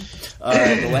 Rubbing cream?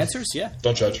 The Lancers, yeah.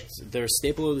 Don't judge. They're a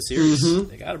staple of the series.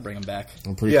 They got to bring them back.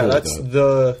 I'm pretty cool with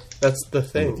that. That's the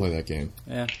thing. I'm gonna play that game.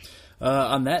 Yeah.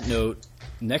 On that note,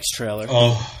 next trailer,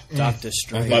 Doctor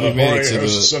Strange. I think we made it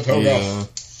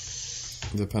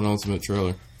to the penultimate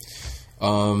trailer.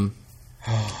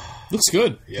 Looks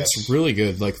good. Yes. It's really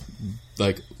good. Like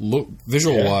look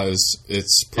visual wise,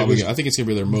 it's probably. I think it's gonna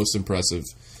be their most impressive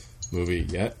movie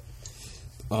yet.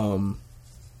 I'm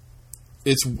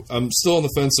still on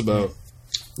the fence about.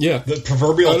 Yeah, the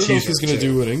proverbial. I don't know if he's going to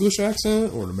do an English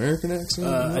accent or an American accent.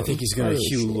 I think he's going to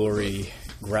Hugh Laurie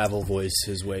gravel voice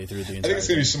his way through the entire. I think it's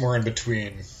going to be somewhere in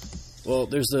between. Well,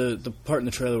 there's the part in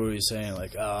the trailer where he's saying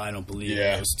like, "Oh, I don't believe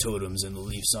those totems and the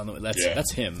leaves on the."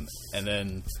 That's him, and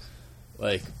then.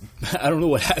 Like, I don't know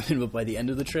what happened, but by the end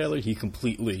of the trailer, he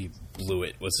completely blew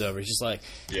it whatsoever. He's just like,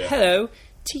 hello,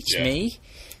 teach me.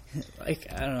 Like,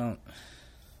 I don't know.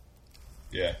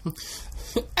 Yeah.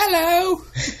 Hello!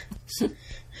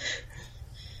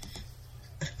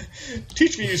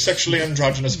 Teach me, you sexually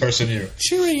androgynous person, you.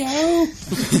 Cheerio!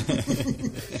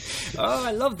 Oh,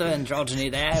 I love the androgyny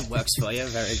there. Works for you.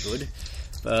 Very good.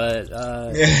 But,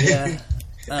 yeah,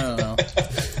 I don't know.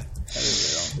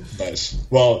 Nice.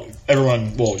 Well,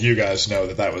 you guys know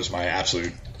that was my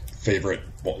absolute favorite,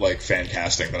 fan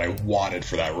casting that I wanted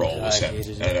for that role was him.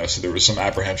 And I know, so there was some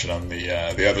apprehension on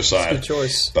the other side. Good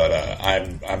choice. But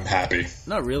I'm happy.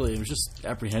 Not really. It was just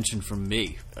apprehension from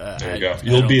me. There you go.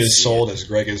 You'll be as sold as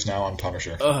Greg is now on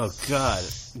Punisher. Oh God!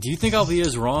 Do you think I'll be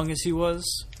as wrong as he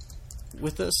was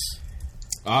with this?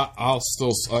 I'll still,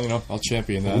 I'll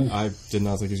champion that. Ooh. I did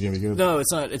not think he was going to be good. No,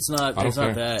 it's not. It's not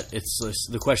that. It's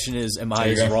the question is, am I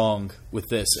as wrong with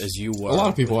this as you were? A lot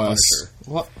of people ask.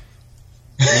 No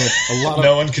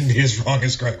one can be as wrong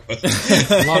as Greg was.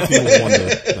 A lot of people wonder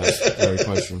that very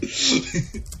question.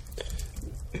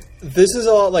 This is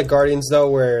a lot like Guardians, though,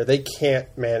 where they can't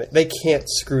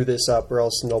screw this up, or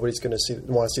else nobody's going to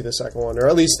want to see the second one, or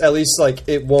at least like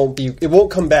it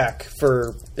won't come back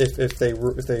for if they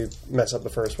mess up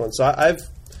the first one. So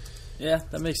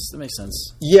that makes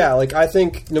sense. Yeah, like I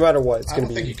think no matter what, it's going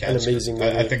to be an amazing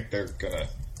movie. I think they're going to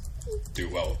do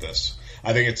well with this.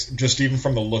 I think it's just even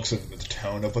from the looks of the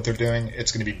tone of what they're doing,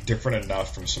 it's going to be different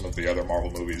enough from some of the other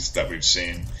Marvel movies that we've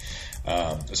seen.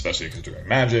 Especially because they're doing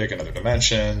magic and other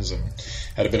dimensions, and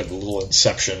had a bit of a little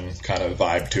Inception kind of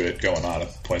vibe to it going on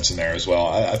at points in there as well.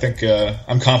 I think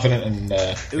I'm confident in.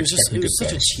 It was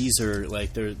such a teaser.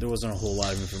 Like there wasn't a whole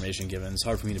lot of information given. It's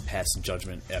hard for me to pass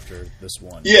judgment after this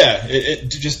one. Yeah,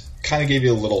 it just kind of gave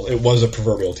you a little. It was a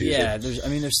proverbial teaser. Yeah,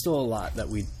 there's still a lot that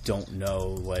we don't know.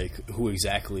 Like who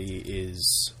exactly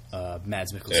is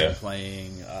Mads Mikkelsen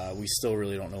playing? We still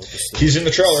really don't know what the story. He's in the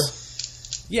trailer.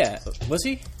 Yeah, was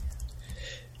he?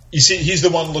 You see, he's the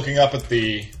one looking up at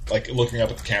the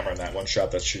camera in that one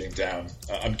shot that's shooting down.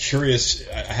 I'm curious.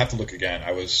 I have to look again.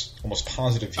 I was almost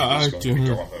positive he was going to be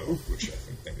Dormammu, which I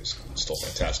think is still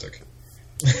fantastic.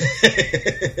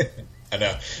 I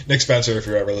know. Nick Spencer, if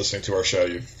you're ever listening to our show,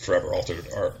 you've forever altered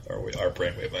our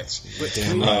brain wavelengths.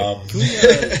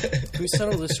 Can we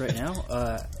settle this right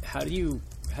now? How do you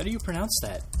pronounce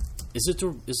that? Is it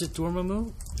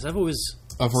Dormammu? Because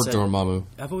I've heard Dormammu.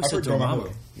 I've always said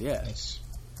Dormammu. Yeah.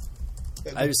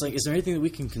 I was like, is there anything that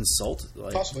we can consult,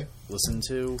 like, possibly listen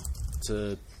to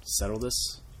settle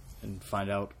this and find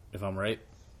out if I'm right?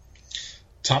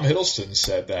 Tom Hiddleston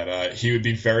said that he would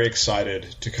be very excited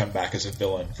to come back as a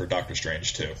villain for Doctor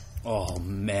Strange 2. Oh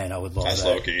man, I would love that. As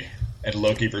Loki. And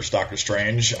Loki versus Doctor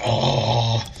Strange.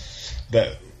 Oh,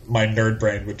 that my nerd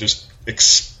brain would just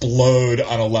explode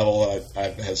on a level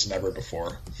that has never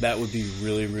before. That would be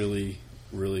really, really,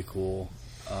 really cool.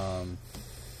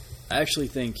 I actually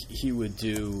think he would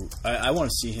do. I want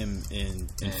to see him in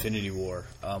Infinity War.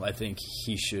 I think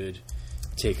he should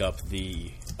take up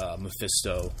the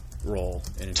Mephisto role.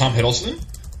 Tom Hiddleston?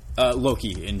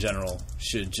 Loki, in general,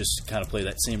 should just kind of play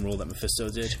that same role that Mephisto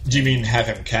did. Do you mean have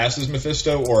him cast as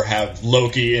Mephisto, or have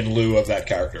Loki in lieu of that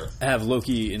character? Have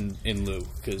Loki in lieu,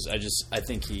 because I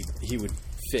think he would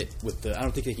fit with the... I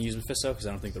don't think they can use Mephisto, because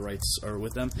I don't think the rights are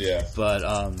with them. Yeah. But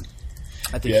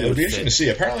I think it would be interesting to see.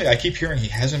 Apparently, I keep hearing he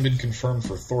hasn't been confirmed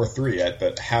for Thor 3 yet,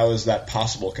 but how is that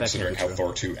possible considering how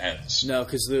Thor 2 ends? No,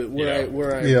 because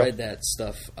where I read that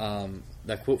stuff...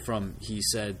 that quote from, he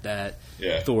said that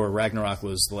Thor Ragnarok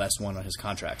was the last one on his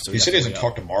contract. So he said he hasn't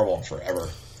talked to Marvel in forever.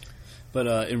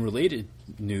 But in related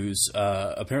news,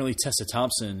 apparently Tessa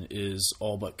Thompson is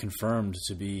all but confirmed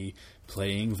to be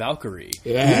playing Valkyrie.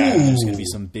 Yeah. There's going to be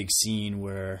some big scene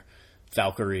where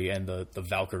Valkyrie and the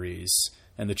Valkyries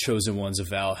and the chosen ones of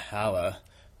Valhalla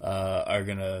are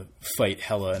going to fight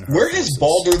Hela and her Where forces. has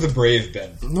Baldur the Brave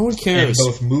been? No one cares. In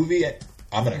both movie and...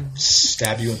 I'm going to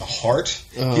stab you in the heart.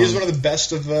 He is one of the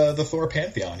best of the Thor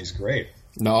pantheon. He's great.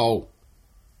 No.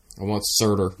 I want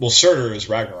Surtur. Well, Surtur is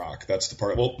Ragnarok. That's the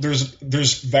part. Well,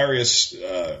 there's various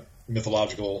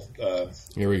mythological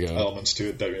Here we go. elements to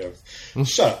it. That,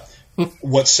 shut up.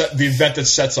 The event that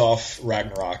sets off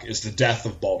Ragnarok is the death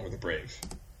of Baldur the Brave.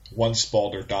 Once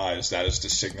Baldur dies, that is to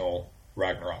signal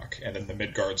Ragnarok. And then the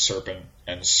Midgard Serpent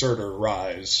and Surtur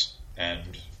rise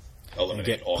and... eliminate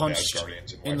get all punched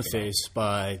Asgardians and in the face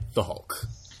by the Hulk.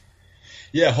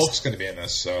 Yeah, Hulk's going to be in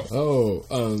this. So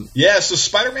so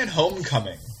Spider-Man: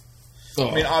 Homecoming.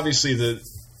 I mean, obviously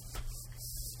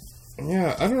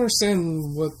Yeah, I don't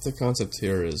understand what the concept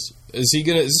here is. Is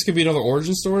this gonna be another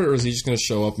origin story, or is he just gonna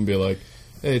show up and be like,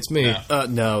 "Hey, it's me"?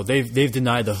 No, they've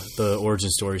denied the origin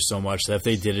story so much that if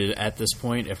they did it at this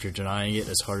point, after denying it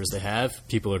as hard as they have,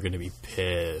 people are going to be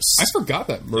pissed. I forgot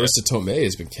that Marissa Tomei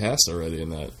has been cast already in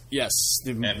that. Yes,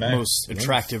 the most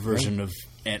attractive version of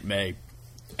Aunt May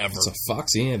ever. It's a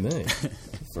foxy Aunt May.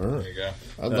 For her. there you go.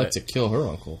 I'd like to kill her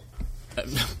uncle.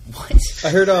 What? I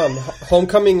heard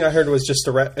Homecoming. I heard was just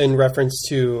in reference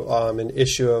to an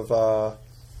issue of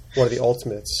one of the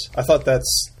Ultimates. I thought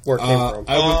that's where it came from.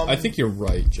 I think you're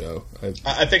right, Joe.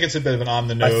 I think it's a bit of an on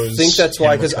the nose. I think that's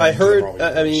why, because I heard.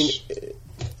 I mean,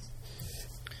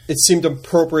 it seemed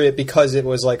appropriate because it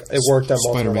was like it worked on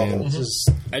multiple levels. This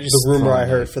is the rumor I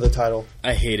heard for the title.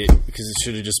 I hate it because it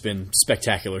should have just been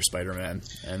Spectacular Spider-Man,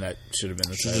 and that should have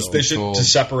been the title. They should to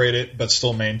separate it, but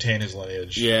still maintain his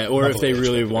lineage. Yeah, or if they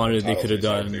really wanted, they could have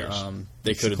done.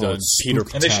 They could have done Peter.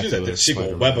 And they should do that. The sequel,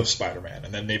 Spider-Man. Web of Spider-Man,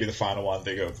 and then maybe the final one.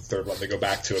 The third one, they go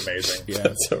back to Amazing.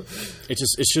 Yeah,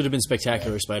 it should have been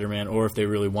Spectacular Spider-Man, or if they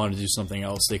really wanted to do something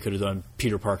else, they could have done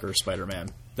Peter Parker Spider-Man.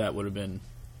 That would have been,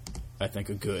 I think,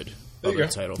 a good other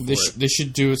title for it. They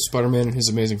should do it Spider-Man and His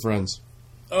Amazing Friends.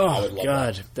 Oh,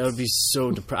 God. That would be so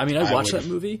depressing. I mean, I'd watch that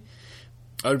movie.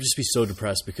 I would just be so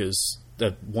depressed because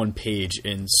that one page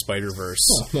in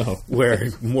Spider-Verse where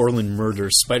Moreland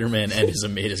murders Spider-Man and His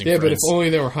Amazing Friends. Yeah, but if only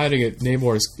they were hiding it,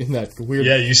 Namor's in that weird...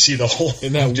 Yeah, you see the whole...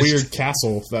 In that weird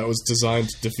castle that was designed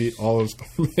to defeat all of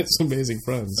Spider-Man's Amazing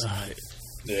Friends.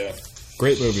 Yeah.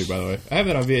 Great movie, by the way. I have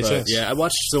it on VHS. But, yeah, I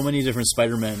watched so many different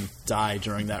Spider-Men die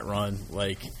during that run.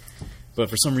 But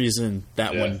for some reason,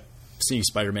 that one... Seeing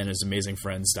Spider-Man and His Amazing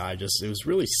Friends die, it was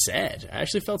really sad. I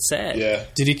actually felt sad. Yeah.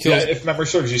 Did he kill... Yeah, if memory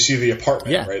serves, you see the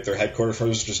apartment, right? Their headquarters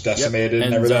was just decimated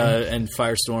and everything. And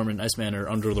Firestorm and Iceman are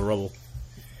under the rubble.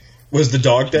 Was the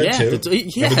dog dead, too?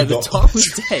 The dog was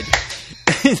dead.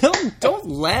 Don't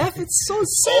laugh. It's so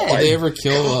sad. Did they ever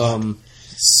kill 60s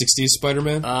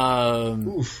Spider-Man?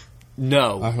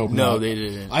 No. I hope no, not. They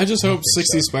didn't. I just hope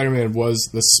 60s Spider-Man was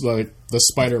the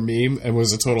Spider meme and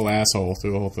was a total asshole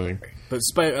through the whole thing. But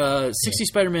 60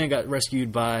 Spider-Man got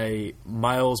rescued by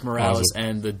Miles Morales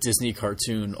and the Disney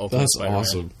cartoon Ultimate Spider-Man.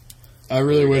 That's awesome. I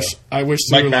really wish they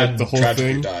were like the whole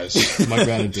thing. Dies. Mike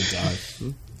Madden did die.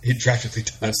 He tragically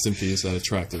died. Rest in peace, that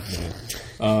attractive man.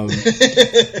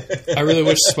 I really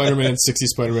wish 60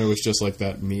 Spider-Man was just like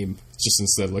that meme. Just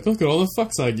instead, look at all the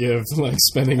fucks I give,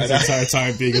 spending his entire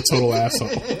time being a total asshole.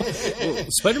 Well,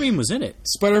 Spider-Man was in it.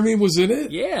 Spider-Man was in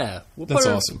it? Yeah. That's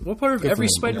awesome. What part of every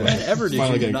Spider-Man ever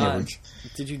did you not...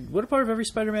 Coverage. What part of every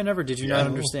Spider-Man ever did you not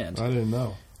understand? I didn't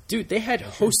know. Dude, they had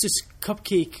Hostess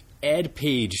Cupcake ad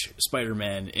page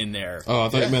Spider-Man in there. Oh, I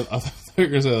thought you were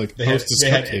going to say Hostess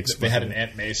Cupcake. They had an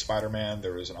Aunt May Spider-Man.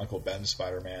 There was an Uncle Ben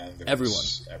Spider-Man. Everyone.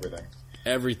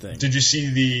 Everything. Did you see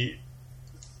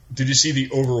the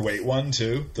overweight one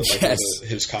too? Yes.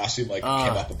 His costume came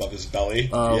up above his belly.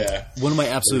 Yeah. One of my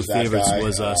absolute favorites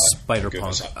was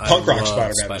Spider-Punk. Punk Rock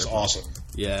Spider-Man was awesome.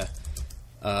 Yeah.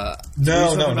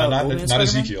 No, not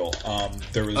Ezekiel.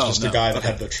 There was just a guy that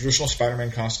had the traditional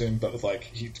Spider-Man costume, but with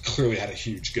he clearly had a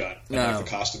huge gut, and the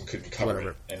costume couldn't cover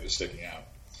it, and it was sticking out.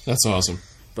 That's awesome.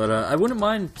 But I wouldn't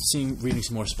mind reading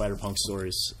some more Spider-Punk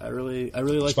stories. I really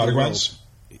like Spider-Gwen's?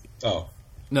 Oh.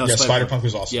 No, yeah, Spider-Punk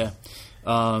was awesome. Yeah.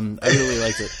 I really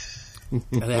liked it.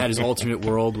 And they had his alternate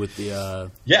world with the all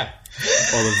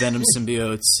the Venom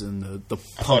symbiotes and the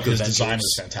Punk his Avengers. design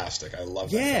was fantastic. I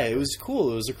love that. Yeah, character. it was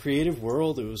cool. It was a creative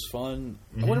world. It was fun.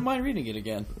 I wouldn't mind reading it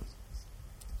again.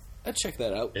 I'd check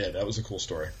that out. Yeah, that was a cool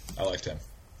story. I liked him.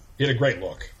 He had a great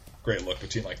look. Great look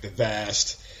between the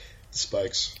vest, the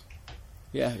spikes.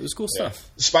 Yeah, it was cool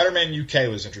stuff. Spider-Man UK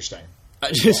was interesting.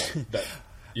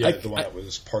 The one that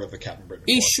was part of the Captain Britain.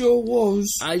 He sure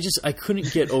was. I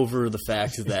couldn't get over the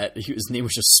fact that his name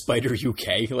was just Spider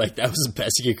UK. That was the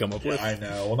best he could come up with. I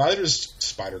know. Well, neither is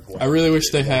Spider-Gwen. I really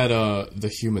wish they had the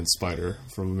human spider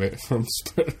from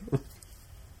Spider.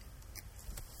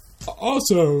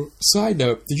 Also, side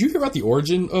note, did you hear about the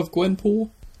origin of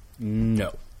Gwen-Pool?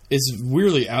 No. It's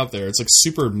weirdly out there. It's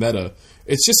super meta.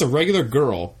 It's just a regular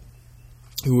girl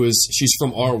she's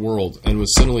from our world and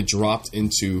was suddenly dropped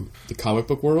into the comic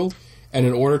book world, and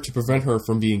in order to prevent her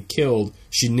from being killed,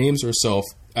 she names herself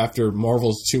after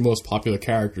Marvel's 2 most popular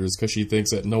characters because she thinks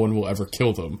that no one will ever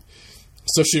kill them.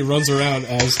 So she runs around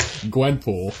as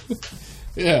Gwen-Pool.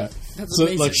 Yeah. That's so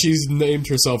amazing. She's named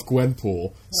herself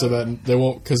Gwen-Pool so that they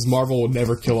won't, because Marvel will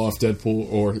never kill off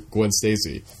Deadpool or Gwen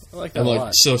Stacy. I like that a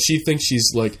lot. So she thinks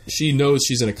she knows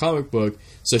she's in a comic book,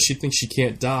 so she thinks she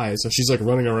can't die. So she's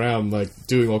running around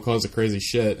doing all kinds of crazy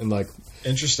shit and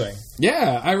Interesting.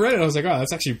 Yeah, I read it. I was like, oh,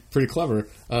 that's actually pretty clever.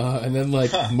 And then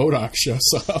MODOK shows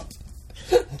up.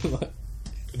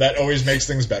 That always makes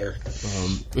things better.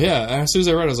 Yeah, as soon as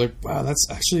I read it, I was like, wow, that's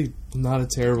actually not a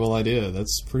terrible idea.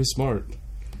 That's pretty smart.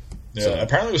 Yeah,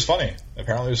 apparently it was funny. I've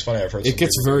heard it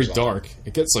gets very dark.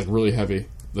 It gets really heavy.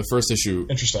 The first issue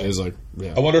is I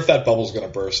wonder if that bubble's going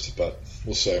to burst, but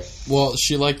we'll see. Well,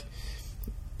 she has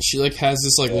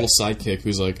this little sidekick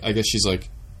who's I guess she's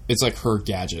it's her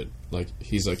gadget.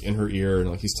 He's in her ear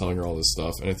and he's telling her all this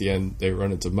stuff. And at the end, they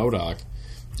run into MODOK.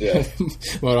 Yeah.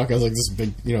 MODOK has this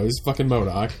big, he's fucking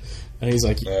MODOK. And he's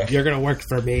you're going to work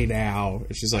for me now.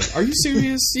 And she's are you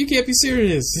serious? You can't be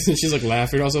serious. And she's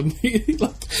laughing. Also, he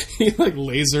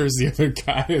lasers the other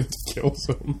guy and kills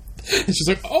him. And she's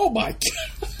oh my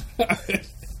God.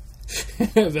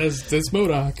 that's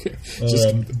MODOK.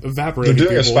 Just evaporating. They're doing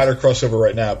people. a Spider crossover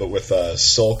right now, but with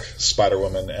Silk,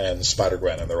 Spider-Woman, and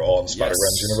Spider-Gwen, and they're all in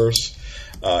Spider-Gwen's universe.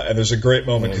 And there's a great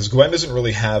moment, because Gwen doesn't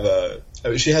really have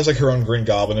she has her own Green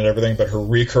Goblin and everything, but her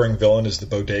recurring villain is the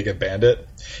Bodega Bandit.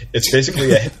 It's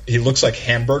basically he looks like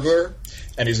Hamburglar,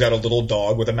 and he's got a little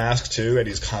dog with a mask too, and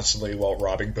he's constantly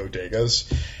robbing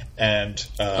bodegas. And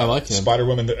I like him.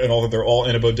 Spider-Woman and they're all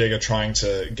in a bodega trying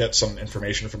to get some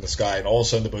information from this guy, and all of a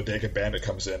sudden the Bodega Bandit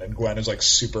comes in, and Gwen is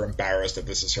super embarrassed that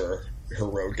this is her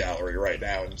road gallery right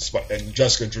now, and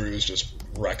Jessica Drew is just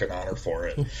wrecking on her for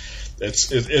it.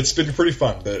 It's been pretty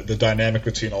fun. The dynamic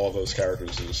between all of those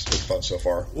characters has been fun so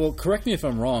far. Well, correct me if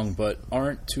I'm wrong, but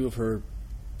aren't 2 of her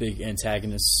big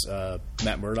antagonists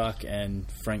Matt Murdock and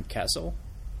Frank Castle?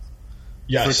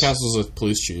 Yes. Frank Castle's a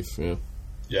police chief, yeah.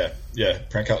 Yeah.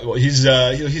 Frank Castle. Well, he's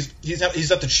not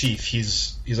the chief.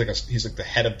 He's the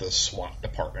head of the SWAT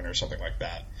department or something like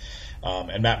that.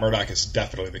 And Matt Murdock is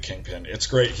definitely the kingpin. It's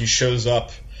great. He shows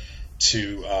up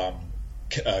to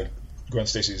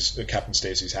Captain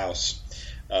Stacy's house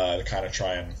to kind of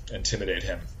try and intimidate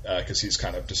him because he's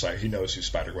kind of decided he knows who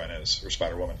Spider-Gwen is or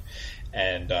Spider-Woman,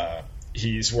 and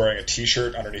he's wearing a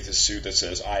T-shirt underneath his suit that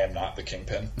says "I am not the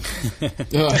Kingpin,"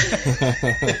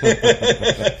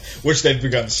 which they've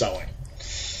begun selling.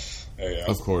 There you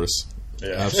go. Of course,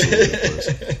 yeah,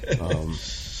 absolutely, of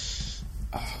course.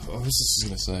 What was I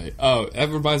going to say? Oh, it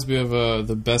reminds me of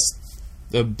the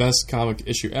best comic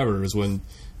issue ever is when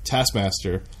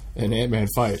Taskmaster and Ant-Man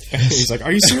fight. And he's like,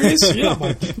 "Are you serious? You're not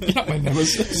my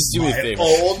nemesis." Just do me a favor.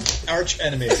 Old arch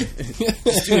enemy.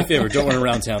 Just do me a favor. Don't run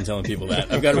around town telling people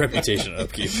that. I've got a reputation to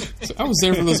upkeep. So I was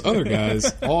there for those other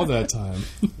guys all that time.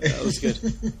 That was good.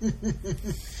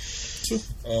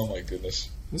 Oh my goodness.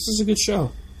 This is a good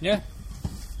show. Yeah.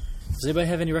 Does anybody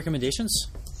have any recommendations?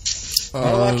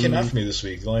 Not a lot came out for me this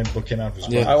week. The only book came out was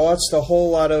I watched a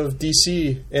whole lot of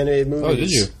DC animated movies. Oh, did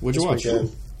you? What'd you watch?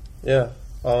 Weekend. Yeah.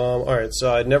 All right.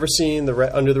 So I'd never seen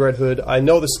Under the Red Hood. I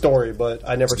know the story, but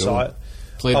I never saw it.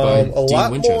 Played by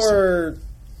Dean Winchester.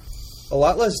 A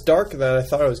lot less dark than I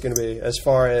thought it was going to be. As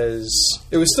far as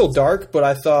it was still dark, but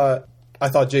I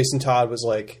thought Jason Todd was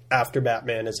after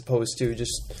Batman as opposed to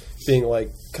just being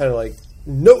kind of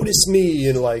notice me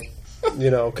and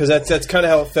Because that's kind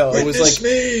of how it felt. It was like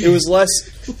it was less.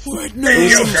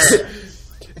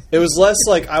 It was less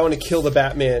like I want to kill the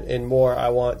Batman, and more I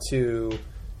want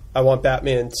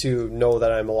Batman to know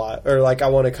that I'm alive, or like I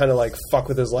want to kind of like fuck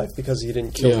with his life because he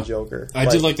didn't kill the Joker. I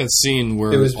did like that scene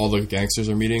where all the gangsters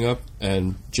are meeting up,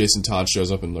 and Jason Todd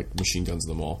shows up and like machine guns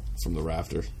them all from the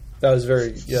rafter. That was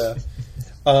very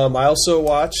I also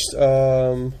watched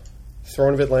Throne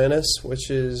of Atlantis, which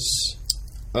is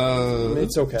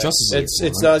it's okay.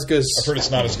 It's not as good as I've heard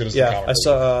it's not as good as the comic. I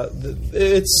saw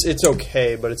it's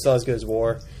okay, but it's not as good as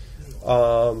War.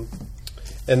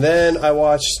 And then I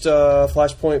watched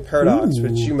Flashpoint Paradox,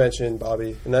 which you mentioned,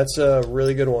 Bobby, and that's a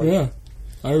really good one. Yeah,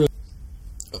 the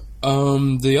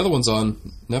other one's on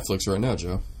Netflix right now,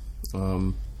 Joe.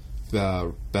 Son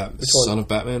of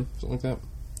Batman, something like that.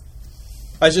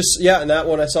 And that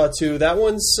one I saw too. That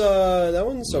one's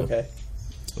okay.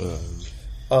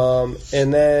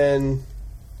 And then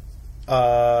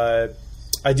I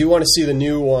do want to see the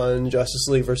new one, Justice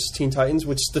League versus Teen Titans,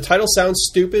 which the title sounds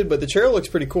stupid, but the trailer looks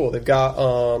pretty cool. They've got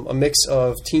a mix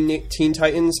of Teen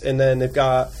Titans, and then they've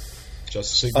got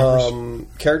Justice League members.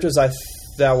 Characters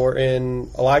that were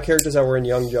in a lot of characters that were in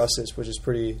Young Justice, which is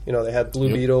pretty. They had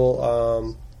Blue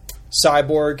Beetle,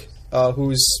 Cyborg,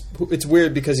 it's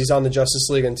weird because he's on the Justice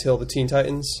League until the Teen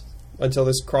Titans, until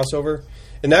this crossover,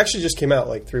 and that actually just came out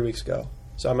like 3 weeks ago.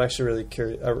 So I'm actually really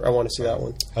curious. I want to see that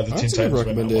one. Have the Teen Titans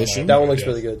recommendation. That one looks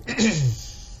really good.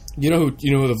 You know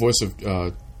who the voice of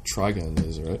Trigon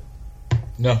is, right?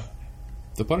 No.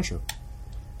 The Punisher.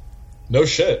 No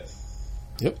shit.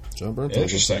 Yep, John Bernthal.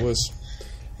 Interesting. Voice.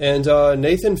 And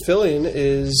Nathan Fillion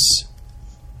is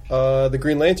the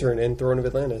Green Lantern in Throne of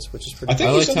Atlantis, which is pretty. I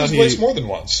think he's done his voice more than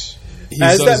once.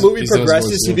 As that movie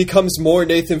progresses, he becomes more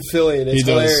Nathan Fillion. It's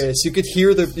hilarious. You could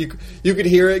hear you could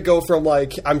hear it go from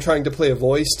like I'm trying to play a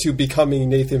voice to becoming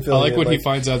Nathan Fillion. I like when he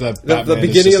finds out that the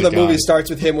beginning of the movie starts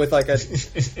with him with like a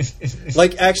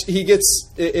actually he gets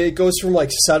it goes from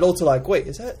like subtle to like wait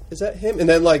is that him, and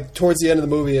then like towards the end of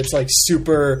the movie it's like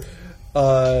super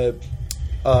Firefly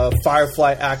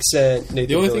accent. Nathan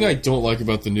the only Fillion. thing I don't like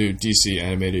about the new DC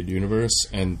animated universe,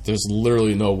 and there's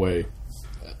literally no way.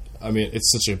 I mean,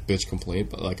 it's such a bitch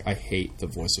complaint, but like, I hate the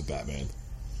voice of Batman.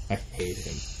 I hate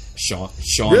him, Sean.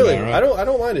 Really, Mara. I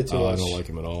don't mind it too much. I don't like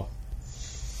him at all.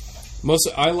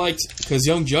 I liked because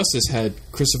Young Justice had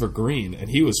Christopher Green, and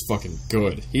he was fucking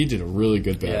good. He did a really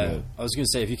good Batman. Yeah, I was gonna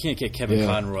say if you can't get Kevin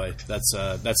Conroy, that's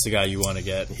the guy you want to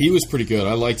get. He was pretty good.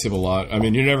 I liked him a lot. I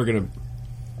mean, you're never gonna.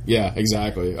 Yeah,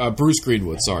 exactly. Bruce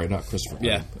Greenwood. Sorry, not Christopher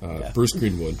Green. Yeah. Bruce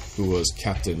Greenwood, who was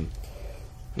Captain,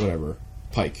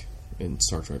 Pike in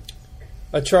Star Trek.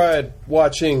 I tried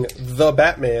watching The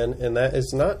Batman, and that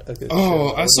is not a good show.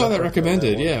 Oh, I saw that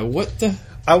recommended. Yeah, what the...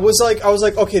 I was like,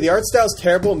 okay, the art style's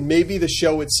terrible. Maybe the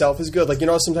show itself is good. Like,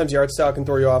 sometimes the art style can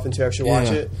throw you off until you actually watch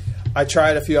it. I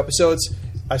tried a few episodes.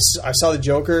 I saw the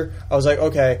Joker. I was like,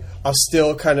 okay, I'll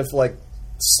still kind of, like,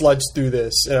 sludge through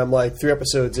this. And I'm, like, 3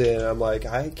 episodes in, and I'm like,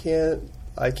 I can't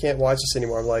watch this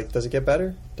anymore. I'm like, does it get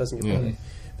better? Doesn't get better.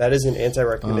 That is an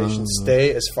anti-recommendation.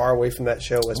 Stay as far away from that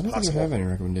show as possible. I don't think I have any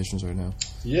recommendations right now.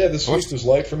 Yeah, this week was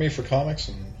light for me for comics,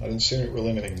 and I didn't see really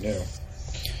anything new.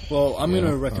 Well, I'm going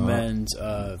to recommend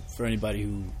for anybody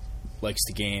who likes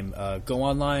the game, go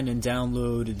online and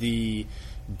download the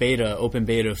open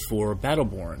beta for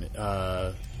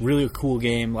Battleborn. Really a cool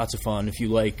game, lots of fun. If you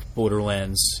like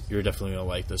Borderlands, you're definitely going to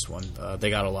like this one. They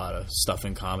got a lot of stuff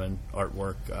in common,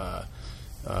 artwork.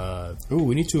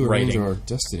 We need to arrange our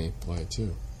Destiny play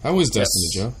too. How is Destiny,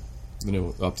 Joe? The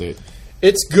new update.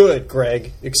 It's good,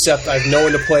 Greg. Except I have no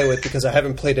one to play with because I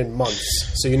haven't played in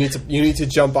months. So you need to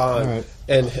jump on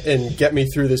and get me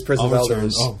through this Prison of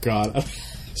Elders. Oh God,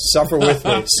 suffer with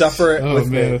me. Suffer with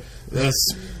me.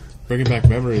 That's bringing back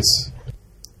memories.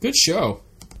 Good show.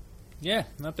 Yeah,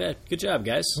 not bad. Good job,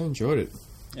 guys. I enjoyed it.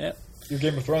 Yeah. Your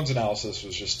Game of Thrones analysis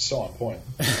was just so on point.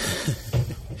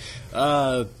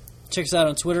 Check us out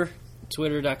on Twitter,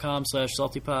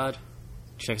 twitter.com/saltypod.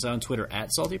 Check us out on Twitter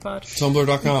 @saltypod.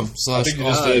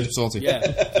 Tumblr.com/salty.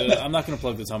 Yeah, I'm not going to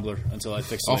plug the Tumblr until I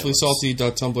fix it.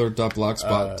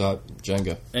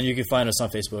 awfullysalty.tumblr.blogspot.jenga. And you can find us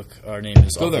on Facebook. Our name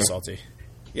is Awfully Salty.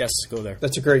 Yes, go there.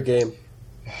 That's a great game.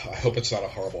 I hope it's not a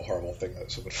horrible, horrible thing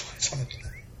that someone finds on it.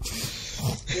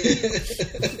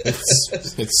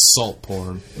 It's salt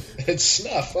porn. It's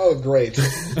snuff. Oh, great.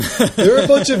 There are a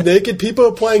bunch of naked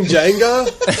people playing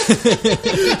Jenga?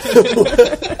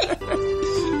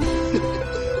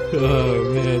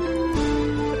 Oh, man.